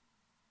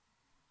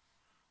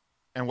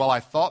 And while I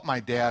thought my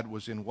dad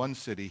was in one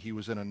city, he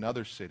was in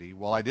another city.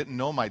 While I didn't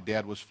know my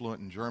dad was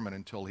fluent in German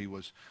until he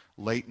was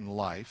late in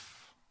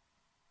life.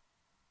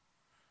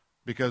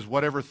 Because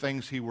whatever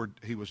things he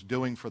was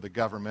doing for the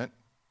government,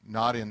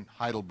 not in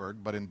Heidelberg,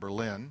 but in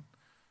Berlin,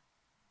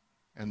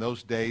 in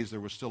those days there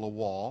was still a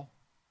wall.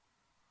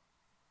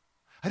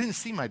 I didn't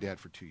see my dad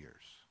for 2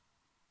 years.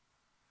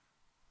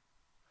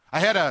 I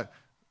had a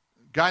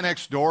guy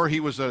next door. He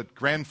was a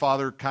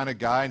grandfather kind of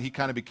guy, and he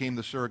kind of became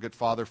the surrogate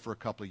father for a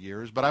couple of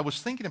years. But I was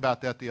thinking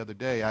about that the other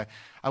day.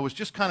 I was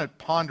just kind of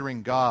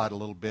pondering God a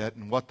little bit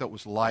and what that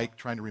was like,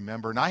 trying to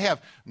remember. And I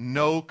have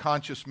no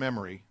conscious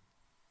memory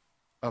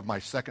of my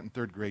second and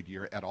third grade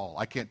year at all.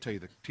 I can't tell you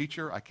the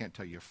teacher. I can't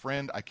tell you a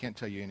friend. I can't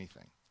tell you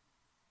anything.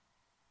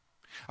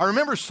 I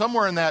remember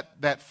somewhere in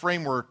that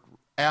framework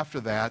after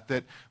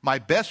that my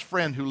best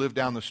friend who lived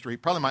down the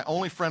street, probably my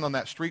only friend on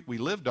that street we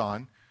lived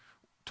on,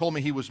 told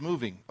me he was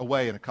moving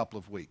away in a couple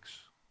of weeks.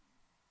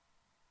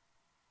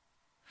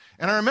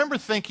 And I remember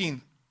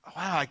thinking,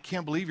 wow, I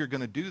can't believe you're going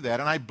to do that.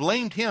 And I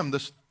blamed him,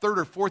 this third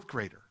or fourth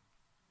grader.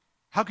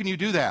 How can you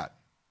do that?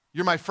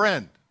 You're my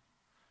friend.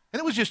 And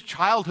it was just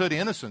childhood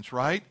innocence,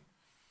 right?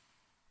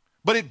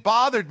 But it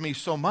bothered me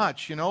so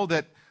much,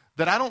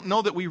 that I don't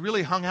know that we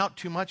really hung out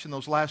too much in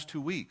those last 2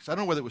 weeks. I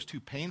don't know whether it was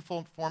too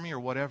painful for me or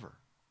whatever.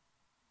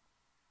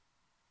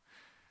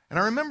 And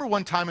I remember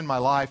one time in my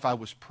life I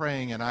was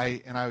praying, and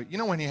I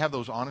when you have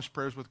those honest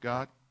prayers with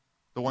God,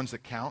 the ones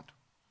that count?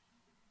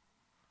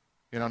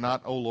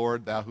 Not, O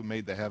Lord, thou who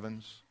made the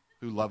heavens,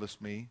 who lovest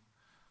me.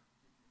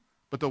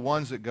 But the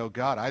ones that go,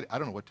 God, I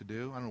don't know what to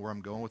do. I don't know where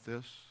I'm going with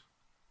this.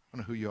 I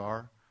don't know who you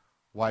are.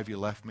 Why have you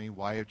left me?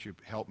 Why haven't you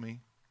helped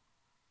me?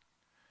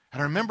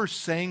 And I remember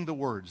saying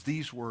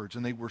these words,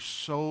 and they were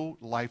so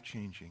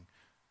life-changing.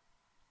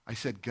 I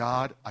said,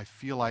 God, I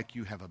feel like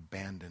you have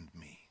abandoned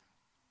me.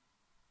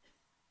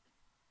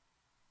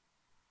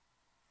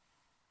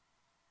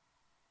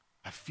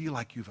 I feel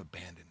like you've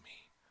abandoned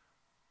me.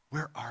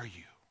 Where are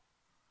you?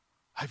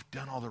 I've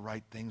done all the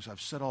right things.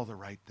 I've said all the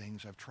right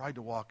things. I've tried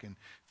to walk in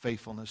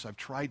faithfulness. I've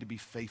tried to be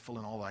faithful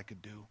in all I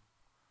could do.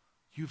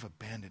 You've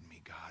abandoned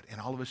me, God. And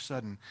all of a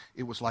sudden,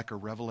 it was like a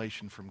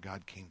revelation from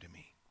God came to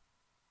me.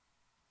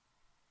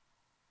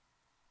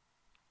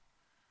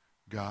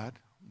 God,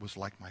 was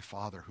like my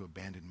father who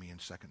abandoned me in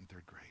second and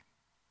third grade.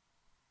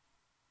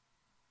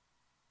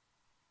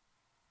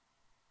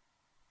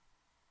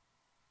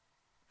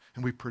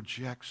 And we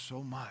project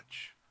so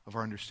much of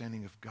our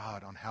understanding of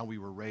God on how we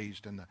were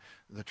raised and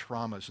the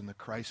traumas and the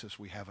crisis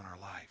we have in our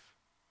life.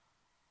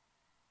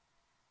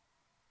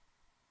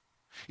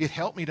 It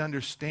helped me to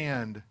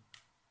understand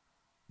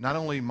not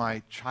only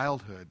my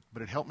childhood,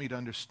 but it helped me to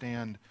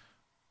understand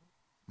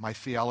my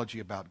theology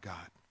about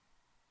God.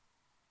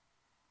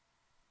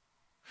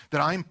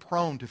 That I'm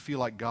prone to feel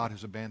like God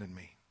has abandoned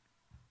me.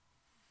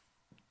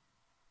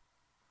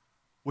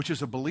 Which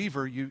as a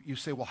believer, you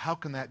say, well, how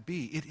can that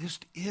be? It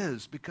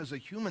is because the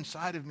human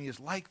side of me is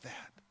like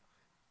that.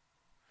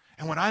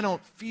 And when I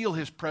don't feel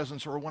his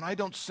presence or when I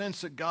don't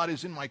sense that God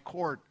is in my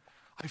court,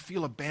 I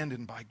feel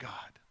abandoned by God.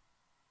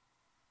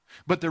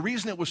 But the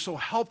reason it was so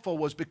helpful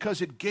was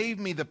because it gave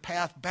me the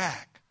path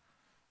back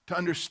to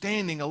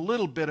understanding a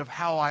little bit of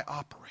how I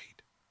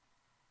operate.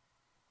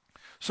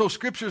 So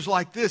scriptures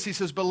like this, he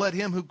says, but let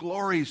him who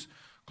glories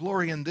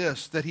glory in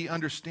this, that he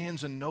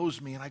understands and knows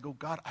me. And I go,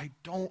 God, I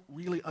don't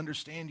really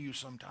understand you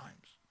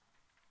sometimes.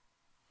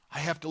 I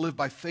have to live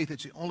by faith.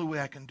 It's the only way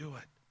I can do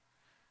it.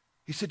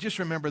 He said, just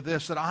remember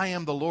this, that I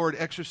am the Lord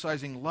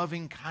exercising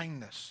loving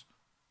kindness,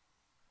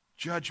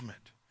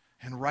 judgment,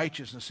 and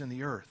righteousness in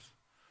the earth.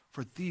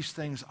 For these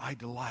things I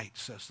delight,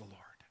 says the Lord.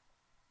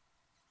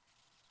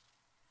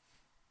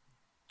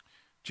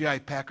 J.I.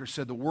 Packer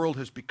said, the world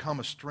has become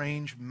a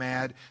strange,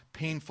 mad,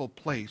 painful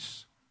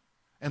place,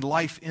 and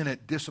life in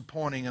it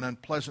disappointing and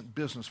unpleasant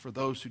business for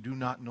those who do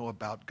not know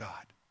about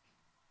God.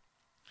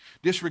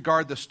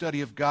 Disregard the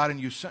study of God and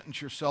you sentence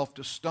yourself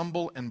to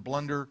stumble and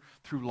blunder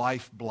through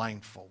life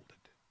blindfolded,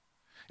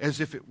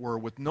 as if it were,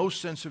 with no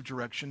sense of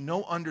direction,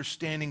 no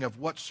understanding of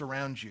what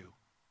surrounds you.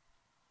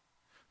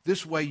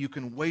 This way you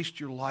can waste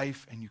your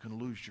life and you can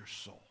lose your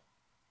soul.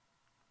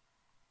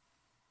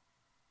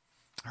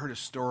 I heard a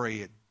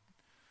story,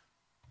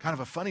 kind of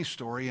a funny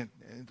story,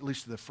 at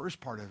least the first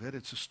part of it.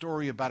 It's a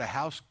story about a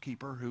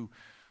housekeeper who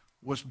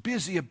was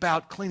busy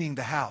about cleaning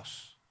the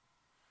house.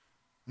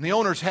 And the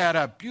owners had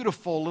a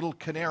beautiful little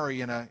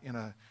canary in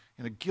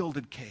a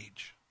gilded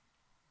cage.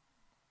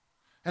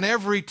 And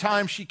every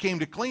time she came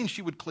to clean,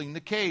 she would clean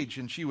the cage.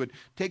 And she would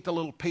take the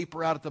little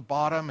paper out at the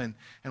bottom.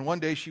 And one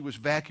day she was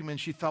vacuuming.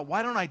 She thought,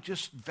 why don't I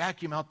just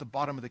vacuum out the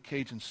bottom of the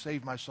cage and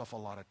save myself a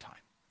lot of time?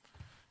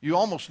 You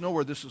almost know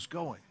where this is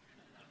going.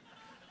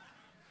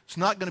 It's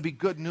not going to be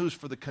good news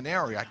for the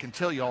canary, I can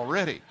tell you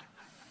already.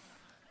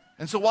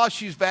 And so while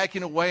she's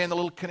vacuuming away and the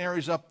little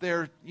canary's up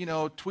there,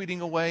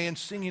 tweeting away and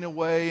singing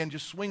away and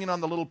just swinging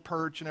on the little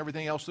perch and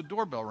everything else, the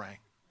doorbell rang.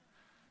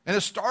 And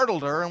it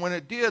startled her, and when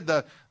it did,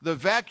 the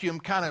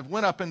vacuum kind of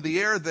went up in the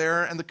air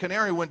there, and the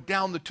canary went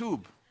down the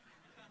tube.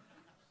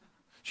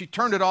 She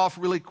turned it off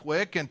really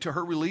quick, and to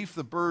her relief,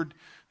 the bird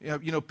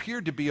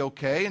appeared to be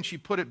okay, and she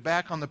put it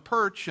back on the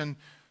perch, and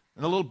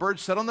the little bird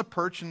sat on the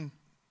perch and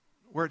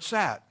where it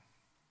sat,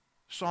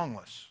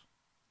 songless.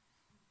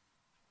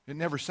 It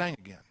never sang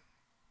again.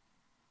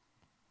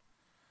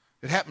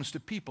 It happens to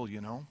people,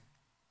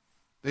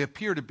 They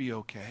appear to be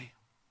okay,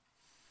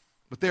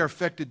 but they are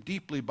affected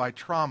deeply by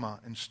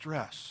trauma and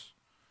stress,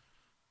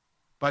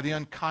 by the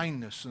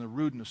unkindness and the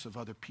rudeness of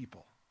other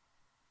people.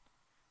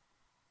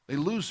 They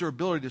lose their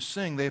ability to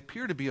sing. They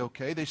appear to be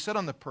okay. They sit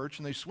on the perch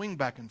and they swing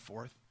back and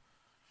forth.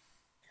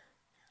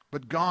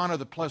 But gone are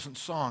the pleasant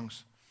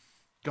songs.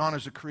 Gone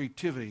is the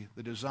creativity,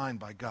 the design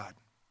by God.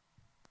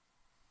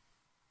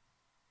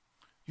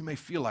 You may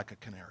feel like a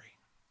canary.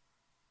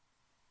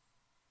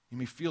 You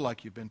may feel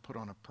like you've been put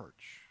on a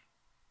perch.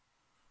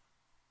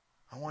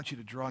 I want you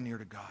to draw near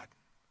to God.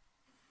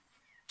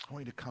 I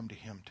want you to come to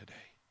him today.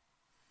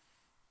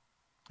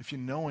 If you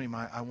know him,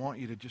 I want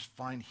you to just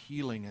find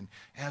healing and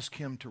ask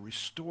him to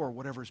restore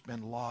whatever's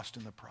been lost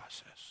in the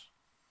process.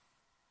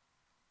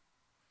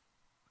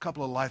 A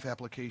couple of life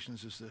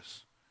applications is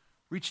this.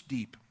 Reach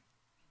deep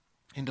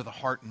into the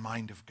heart and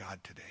mind of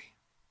God today.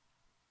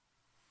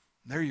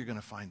 There you're going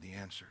to find the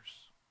answers.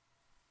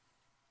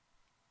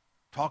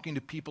 Talking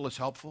to people is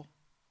helpful.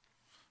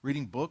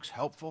 Reading books,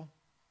 helpful.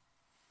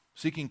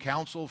 Seeking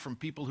counsel from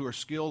people who are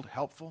skilled,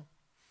 helpful.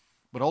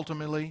 But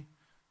ultimately,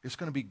 it's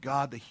going to be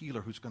God the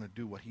healer who's going to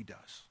do what he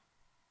does.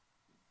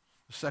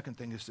 The second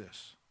thing is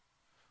this.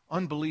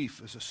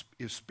 Unbelief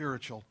is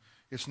spiritual.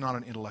 It's not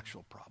an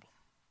intellectual problem.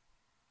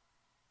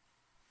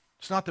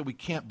 It's not that we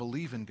can't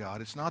believe in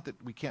God. It's not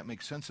that we can't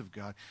make sense of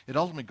God. It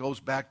ultimately goes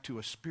back to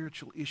a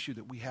spiritual issue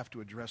that we have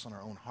to address on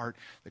our own heart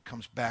that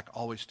comes back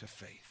always to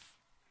faith.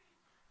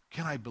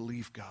 Can I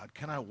believe God?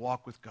 Can I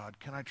walk with God?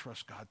 Can I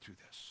trust God through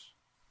this?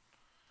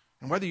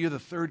 And whether you're the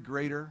third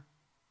grader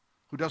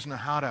who doesn't know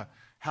how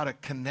to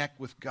connect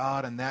with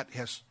God and that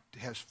has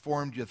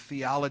formed your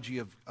theology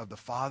of the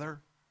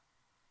Father,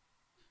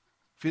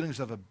 feelings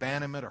of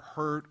abandonment or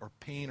hurt or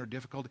pain or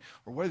difficulty,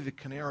 or whether the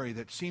canary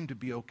that seemed to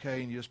be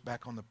okay and you're just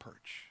back on the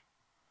perch,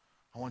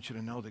 I want you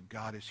to know that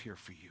God is here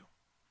for you.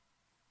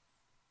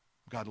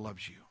 God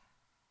loves you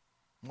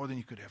more than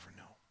you could ever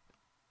know.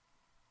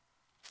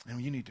 And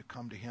you need to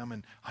come to him,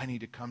 and I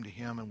need to come to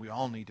him, and we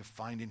all need to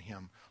find in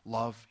him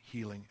love,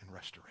 healing, and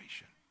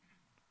restoration.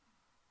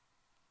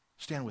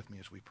 Stand with me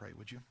as we pray,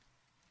 would you?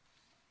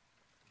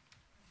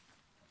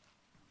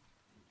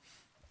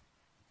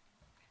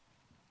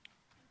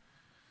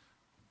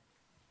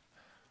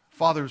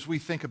 Father, as we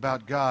think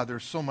about God,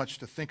 there's so much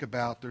to think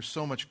about. There's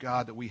so much,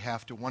 God, that we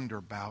have to wonder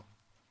about.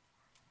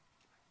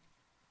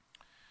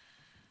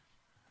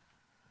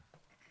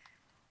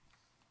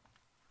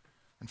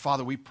 And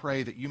Father, we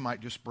pray that you might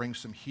just bring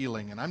some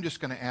healing. And I'm just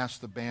going to ask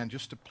the band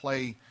just to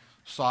play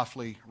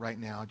softly right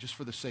now, just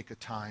for the sake of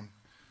time,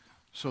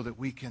 so that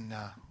we can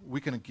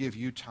give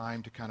you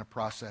time to kind of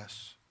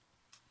process.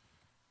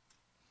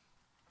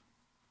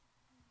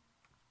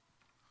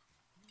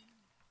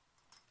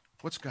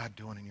 What's God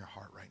doing in your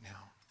heart right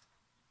now?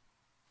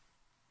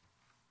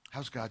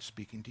 How's God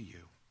speaking to you?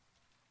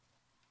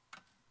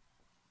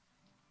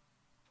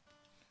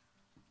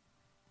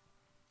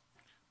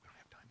 We don't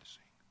have time to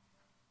sing.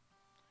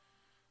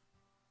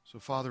 So,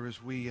 Father,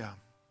 as we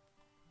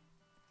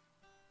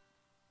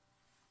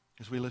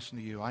listen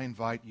to you, I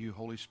invite you,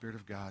 Holy Spirit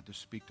of God, to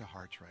speak to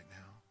hearts right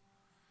now.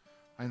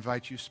 I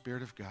invite you,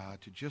 Spirit of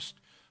God, to just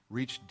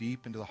reach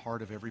deep into the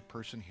heart of every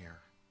person here.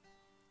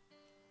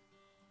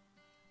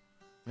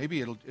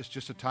 Maybe it's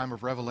just a time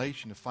of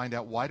revelation to find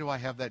out, why do I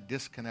have that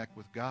disconnect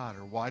with God?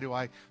 Or why do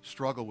I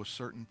struggle with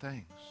certain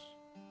things?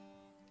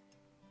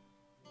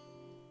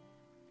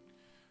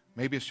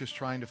 Maybe it's just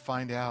trying to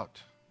find out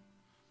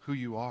who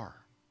you are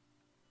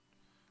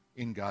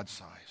in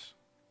God's eyes.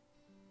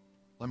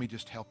 Let me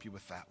just help you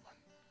with that one.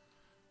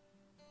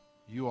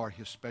 You are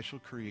his special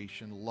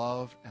creation,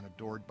 loved and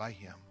adored by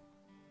him.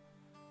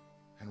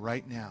 And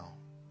right now,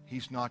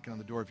 he's knocking on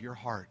the door of your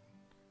heart.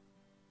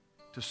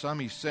 To some,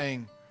 he's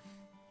saying,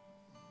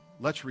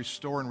 let's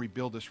restore and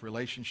rebuild this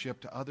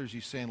relationship. To others,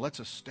 he's saying, let's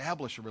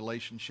establish a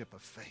relationship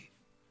of faith.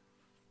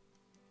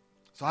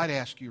 So I'd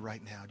ask you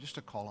right now just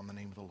to call on the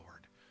name of the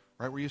Lord.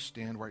 Right where you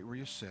stand, right where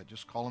you sit,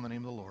 just call on the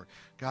name of the Lord.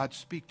 God,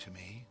 speak to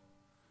me.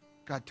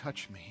 God,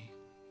 touch me.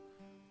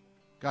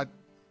 God,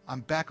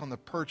 I'm back on the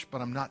perch,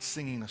 but I'm not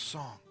singing a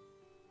song.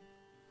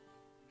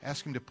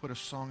 Ask him to put a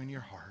song in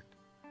your heart.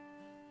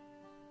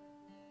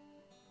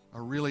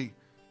 A really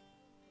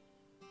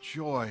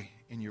joy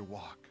in your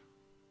walk.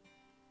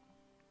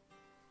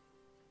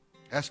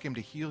 Ask him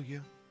to heal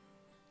you.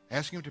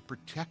 Ask him to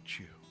protect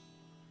you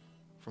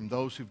from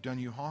those who've done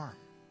you harm.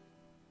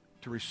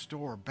 To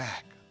restore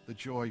back the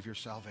joy of your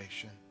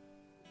salvation.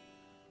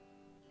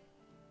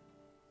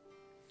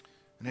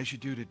 And as you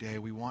do today,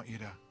 we want you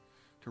to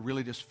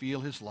really just feel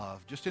his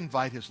love. Just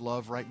invite his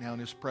love right now in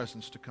his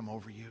presence to come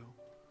over you,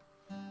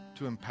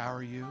 to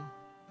empower you,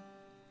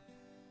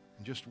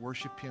 and just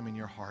worship him in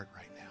your heart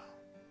right now.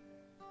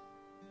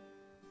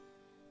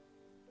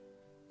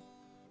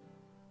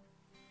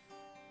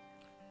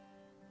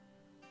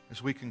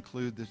 As we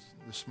conclude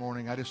this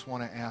morning, I just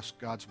want to ask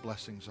God's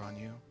blessings on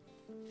you.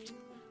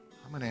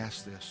 I'm going to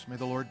ask this. May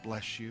the Lord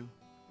bless you.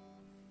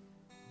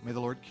 May the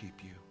Lord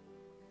keep you.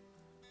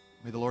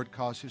 May the Lord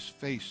cause his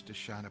face to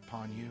shine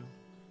upon you.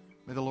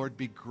 May the Lord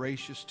be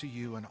gracious to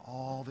you in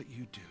all that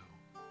you do.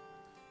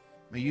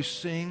 May you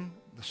sing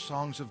the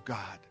songs of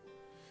God.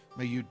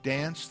 May you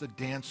dance the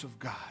dance of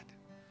God.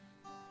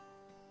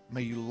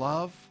 May you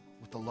love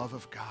with the love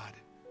of God.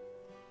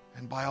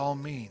 And by all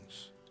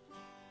means,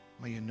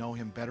 may you know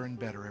him better and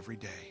better every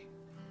day.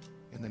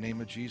 In the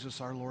name of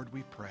Jesus our Lord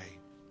we pray.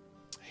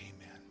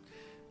 Amen.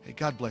 Hey,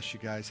 God bless you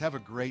guys. Have a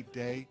great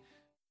day.